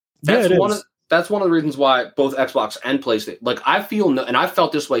 That's one of the reasons why both Xbox and PlayStation, like I feel, and I've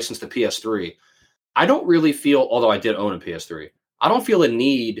felt this way since the PS3. I don't really feel, although I did own a PS3, I don't feel a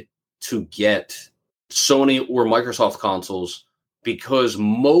need to get Sony or Microsoft consoles because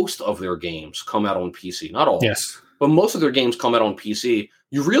most of their games come out on PC. Not all. Yes. But most of their games come out on PC.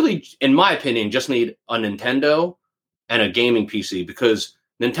 You really, in my opinion, just need a Nintendo and a gaming PC because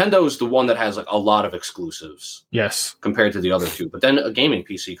Nintendo is the one that has like a lot of exclusives. Yes. Compared to the other two. But then a gaming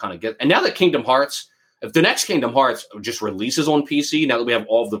PC kind of gets... And now that Kingdom Hearts... If the next Kingdom Hearts just releases on PC, now that we have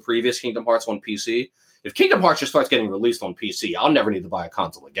all of the previous Kingdom Hearts on PC, if Kingdom Hearts just starts getting released on PC, I'll never need to buy a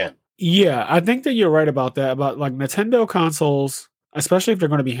console again. Yeah, I think that you're right about that. About like Nintendo consoles, especially if they're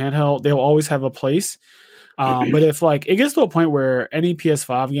going to be handheld, they'll always have a place. But if like it gets to a point where any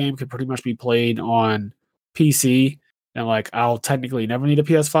PS5 game could pretty much be played on PC, and like I'll technically never need a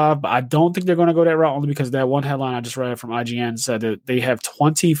PS5, but I don't think they're going to go that route only because that one headline I just read from IGN said that they have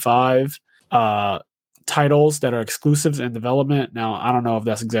 25 titles that are exclusives in development. Now, I don't know if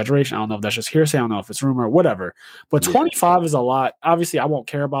that's exaggeration. I don't know if that's just hearsay. I don't know if it's rumor, whatever. But 25 is a lot. Obviously, I won't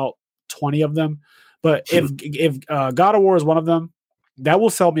care about 20 of them. But if God of War is one of them, that will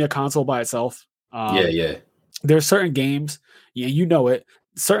sell me a console by itself. There's certain games, you know it.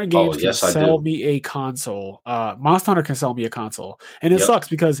 Certain games can sell me a console. Monster Hunter can sell me a console. And it sucks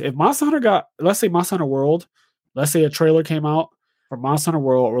because if Monster Hunter let's say Monster Hunter World, let's say a trailer came out for Monster Hunter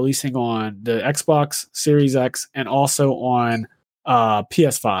World releasing on the Xbox Series X and also on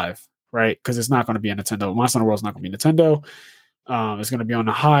PS5, right? Because it's not going to be a Nintendo. Monster Hunter World's not going to be Nintendo. It's going to be on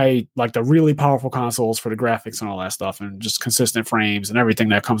the really powerful consoles for the graphics and all that stuff and just consistent frames and everything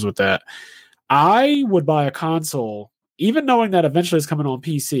that comes with that. I would buy a console, even knowing that eventually it's coming on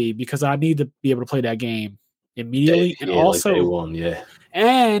PC, because I need to be able to play that game immediately. And also, like day one,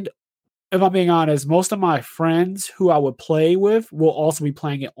 and if I'm being honest, most of my friends who I would play with will also be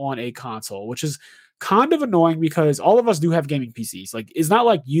playing it on a console, which is kind of annoying because all of us do have gaming PCs. Like, it's not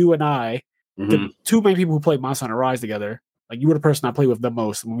like you and I, the two main people who played Monster Hunter Rise together, like you were the person I play with the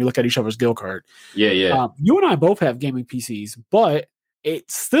most when we look at each other's guild card. Yeah. You and I both have gaming PCs, but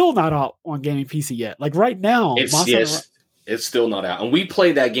it's still not out on gaming PC yet. Like right now, it's still not out. And we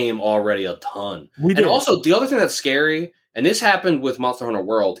played that game already a ton. We did. And also, the other thing that's scary, and this happened with Monster Hunter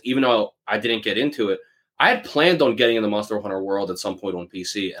World, even though I didn't get into it, I had planned on getting in the Monster Hunter World at some point on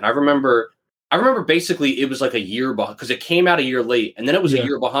PC. And I remember basically it was like a year behind because it came out a year late. And then it was a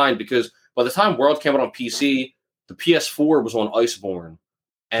year behind because by the time World came out on PC, the PS4 was on Iceborne.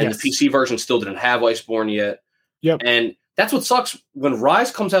 And the PC version still didn't have Iceborne yet. Yep. And that's what sucks. When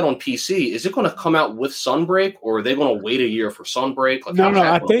Rise comes out on PC, is it going to come out with Sunbreak, or are they going to wait a year for Sunbreak? Like, no,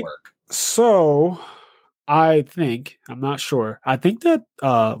 I think so. I'm not sure. I think that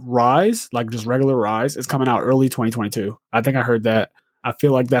Rise, like just regular Rise, is coming out early 2022. I think I heard that. I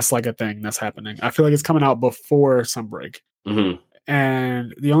feel like that's like a thing that's happening. I feel like it's coming out before Sunbreak. Mm-hmm.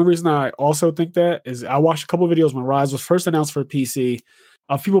 And the only reason I also think that is I watched a couple of videos when Rise was first announced for PC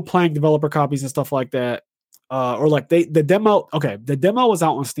of people playing developer copies and stuff like that. Or like the demo. Okay, the demo is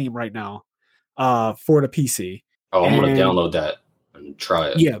out on Steam right now for the PC. Oh, I'm going to download that and try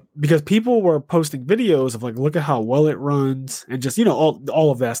it. Yeah, because people were posting videos of like, look at how well it runs and just,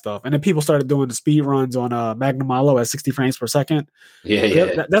 all of that stuff. And then people started doing the speed runs on Magnum Milo at 60 frames per second.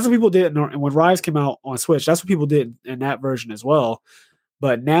 Yeah. That's what people did. And when Rise came out on Switch, that's what people did in that version as well.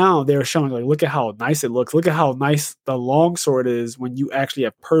 But now they're showing like, look at how nice it looks. Look at how nice the longsword is when you actually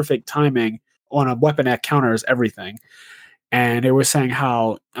have perfect timing on a weapon that counters everything. And they were saying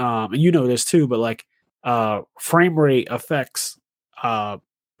how, and you know this too, but like frame rate affects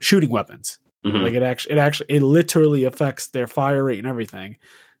shooting weapons. Mm-hmm. Like it literally affects their fire rate and everything.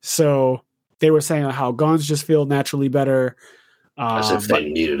 So they were saying how guns just feel naturally better. As if they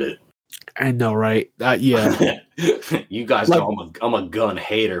needed it. I know, right? Yeah. You guys know I'm a gun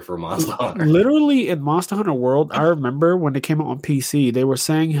hater for Monster Hunter. Literally in Monster Hunter World, I remember when it came out on PC, they were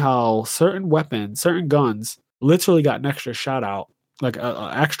saying how certain weapons, certain guns, literally got an extra shot out. Like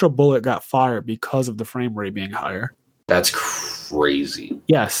an extra bullet got fired because of the frame rate being higher. That's crazy.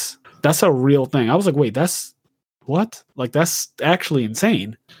 Yes, that's a real thing. I was like, wait, that's what? Like, that's actually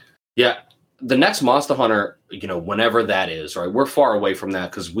insane. Yeah. The next Monster Hunter, whenever that is, right? We're far away from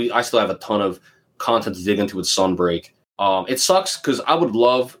that because I still have a ton of content to dig into with Sunbreak. It sucks because I would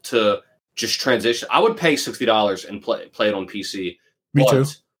love to just transition. I would pay $60 and play it on PC. Me too.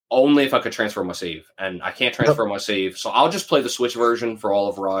 Only if I could transfer my save, and I can't transfer my save, so I'll just play the Switch version for all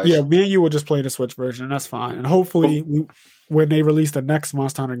of Rise. Yeah, me and you will just play the Switch version, and that's fine. And hopefully, when they release the next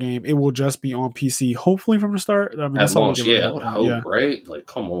Monster Hunter game, it will just be on PC. Hopefully, from the start. I mean, at launch, I would hope, right? Like,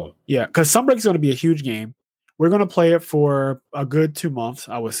 come on. Yeah, because Sunbreak's going to be a huge game. We're going to play it for a good 2 months,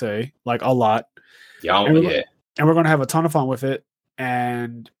 I would say, like a lot. Yeah, and we're going to have a ton of fun with it.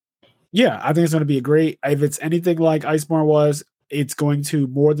 And yeah, I think it's going to be a great. If it's anything like Iceborne was, it's going to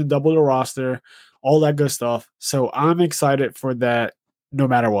more than double the roster, all that good stuff. So I'm excited for that no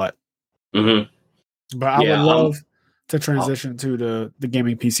matter what. Mm-hmm. But I would love to transition to the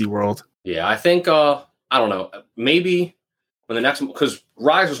gaming PC world. Yeah, I think, I don't know, maybe when the next, because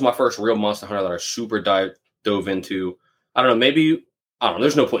Rise was my first real Monster Hunter that I super dove into. I don't know, maybe, I don't know,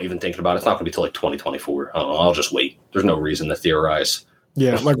 there's no point even thinking about it. It's not going to be till like 2024. I don't know, I'll just wait. There's no reason to theorize.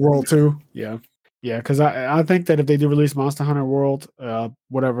 Yeah, like World 2. Yeah. Yeah, because I think that if they do release Monster Hunter World,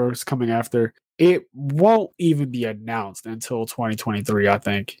 whatever is coming after, it won't even be announced until 2023, I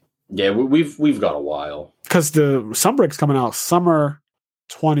think. Yeah, we've got a while. Because the Sunbreak's coming out summer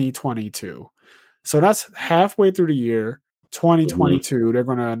 2022. So that's halfway through the year, 2022. Mm-hmm. They're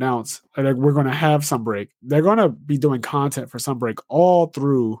going to announce that we're going to have Sunbreak. They're going to be doing content for Sunbreak all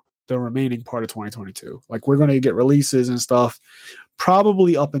through the remaining part of 2022. Like, we're going to get releases and stuff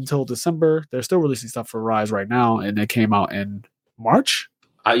probably up until December. They're still releasing stuff for Rise right now, and they came out in March.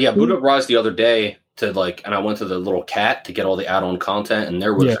 Booted up Rise the other day and I went to the little cat to get all the add-on content, and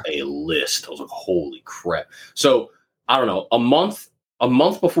there was a list. I was like, holy crap. So I don't know, a month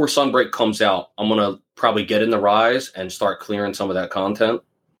before Sunbreak comes out, I'm gonna probably get in the Rise and start clearing some of that content.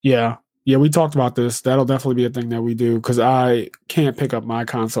 Yeah, we talked about this. That'll definitely be a thing that we do, because I can't pick up my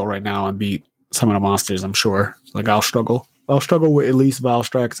console right now and beat some of the monsters. I'm sure, like, I'll struggle with at least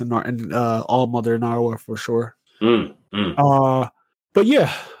Valstrax and All Mother Narwa for sure. But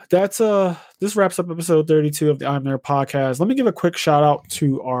yeah, that's this wraps up episode 32 of the I'm There podcast. Let me give a quick shout out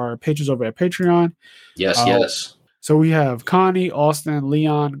to our patrons over at Patreon. Yes. So we have Connie, Austin,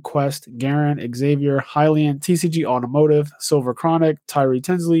 Leon, Quest, Garen, Xavier, Hylian, TCG Automotive, Silver Chronic, Tyree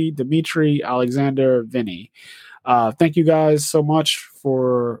Tinsley, Dimitri, Alexander, Vinny. Thank you guys so much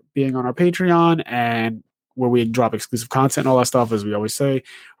for being on our Patreon, and where we drop exclusive content and all that stuff, as we always say.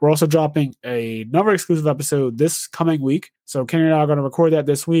 We're also dropping another exclusive episode this coming week. So Kenny and I are going to record that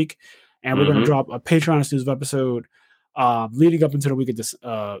this week, and we're going to drop a Patreon exclusive episode leading up into the week of this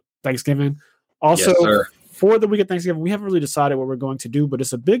Thanksgiving. Also, for the week of Thanksgiving, we haven't really decided what we're going to do, but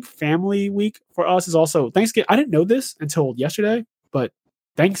it's a big family week for us. It's also Thanksgiving. I didn't know this until yesterday, but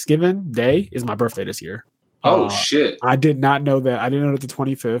Thanksgiving Day is my birthday this year. Oh, shit. I did not know that. I didn't know that the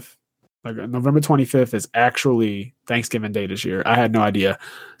 25th. Like, November 25th is actually Thanksgiving Day this year. I had no idea.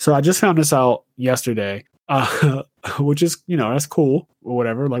 So I just found this out yesterday, which is, that's cool or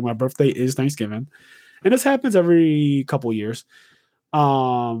whatever. Like, my birthday is Thanksgiving. And this happens every couple years.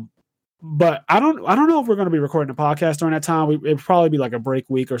 But I don't know if we're going to be recording a podcast during that time. It'd probably be like a break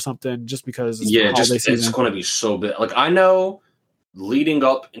week or something, just because it's going to be so big. Like, I know leading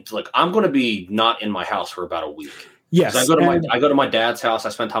up into, like, I'm going to be not in my house for about a week. Yes, I go to my dad's house. I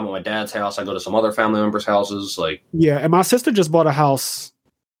spend time at my dad's house. I go to some other family members' houses. And my sister just bought a house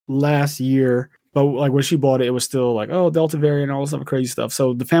last year, but like when she bought it, it was still like, oh, Delta variant, all this other crazy stuff.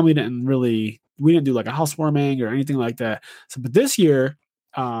 So the family we didn't do like a housewarming or anything like that. So, but this year,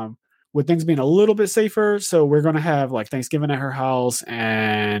 with things being a little bit safer, so we're gonna have like Thanksgiving at her house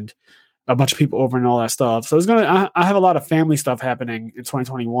and a bunch of people over and all that stuff. So I have a lot of family stuff happening in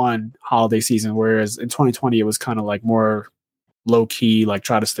 2021 holiday season, whereas in 2020 it was kind of like more low key, like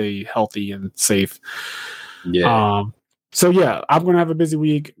try to stay healthy and safe. Yeah. So yeah, I'm gonna have a busy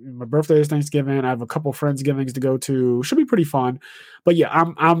week. My birthday is Thanksgiving. I have a couple Friendsgivings to go to. Should be pretty fun. But yeah,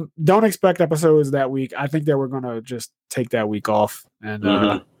 I'm don't expect episodes that week. I think that we're gonna just take that week off,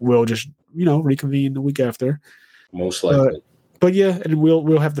 and we'll just reconvene the week after. Most likely. But yeah, and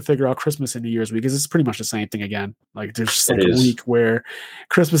we'll have to figure out Christmas and New Year's week because it's pretty much the same thing again. Like there's just like a week where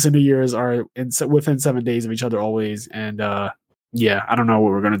Christmas and New Year's are within 7 days of each other always. And yeah, I don't know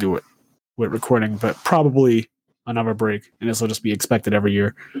what we're gonna do with recording, but probably another break, and this will just be expected every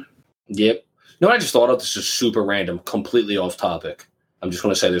year. Yep. No, I just thought of this is super random, completely off topic. I'm just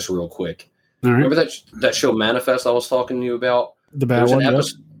gonna say this real quick. All right. Remember that show Manifest I was talking to you about? The bad one.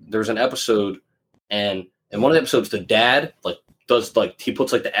 There was an episode, and in one of the episodes, the dad he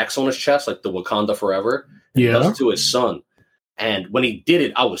puts like the X on his chest, like the Wakanda Forever. And he does it to his son. And when he did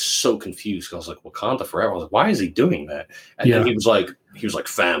it, I was so confused. I was like, Wakanda Forever. I was like, why is he doing that? And then he was like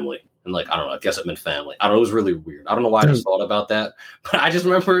family. And like, I don't know, I guess it meant family. I don't know, it was really weird. I don't know why I just thought about that. But I just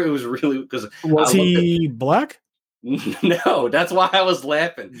remember it was really because was he black? No, that's why I was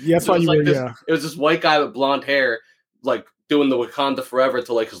laughing. Yeah, that's why you were, It was this white guy with blonde hair, like doing the Wakanda Forever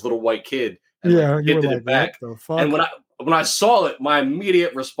to like his little white kid. And, like, you were did like, it back. What the fuck? And when I saw it, my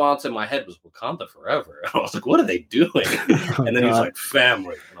immediate response in my head was Wakanda Forever. And I was like, what are they doing? And then he was like,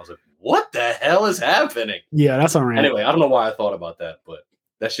 family. And I was like, what the hell is happening? Yeah, that's all right. Anyway, I don't know why I thought about that, but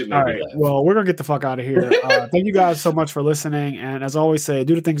that shit made me laugh. Well, we're going to get the fuck out of here. Thank you guys so much for listening. And as I always say,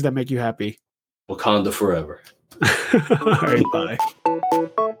 do the things that make you happy. Wakanda Forever. All right, bye.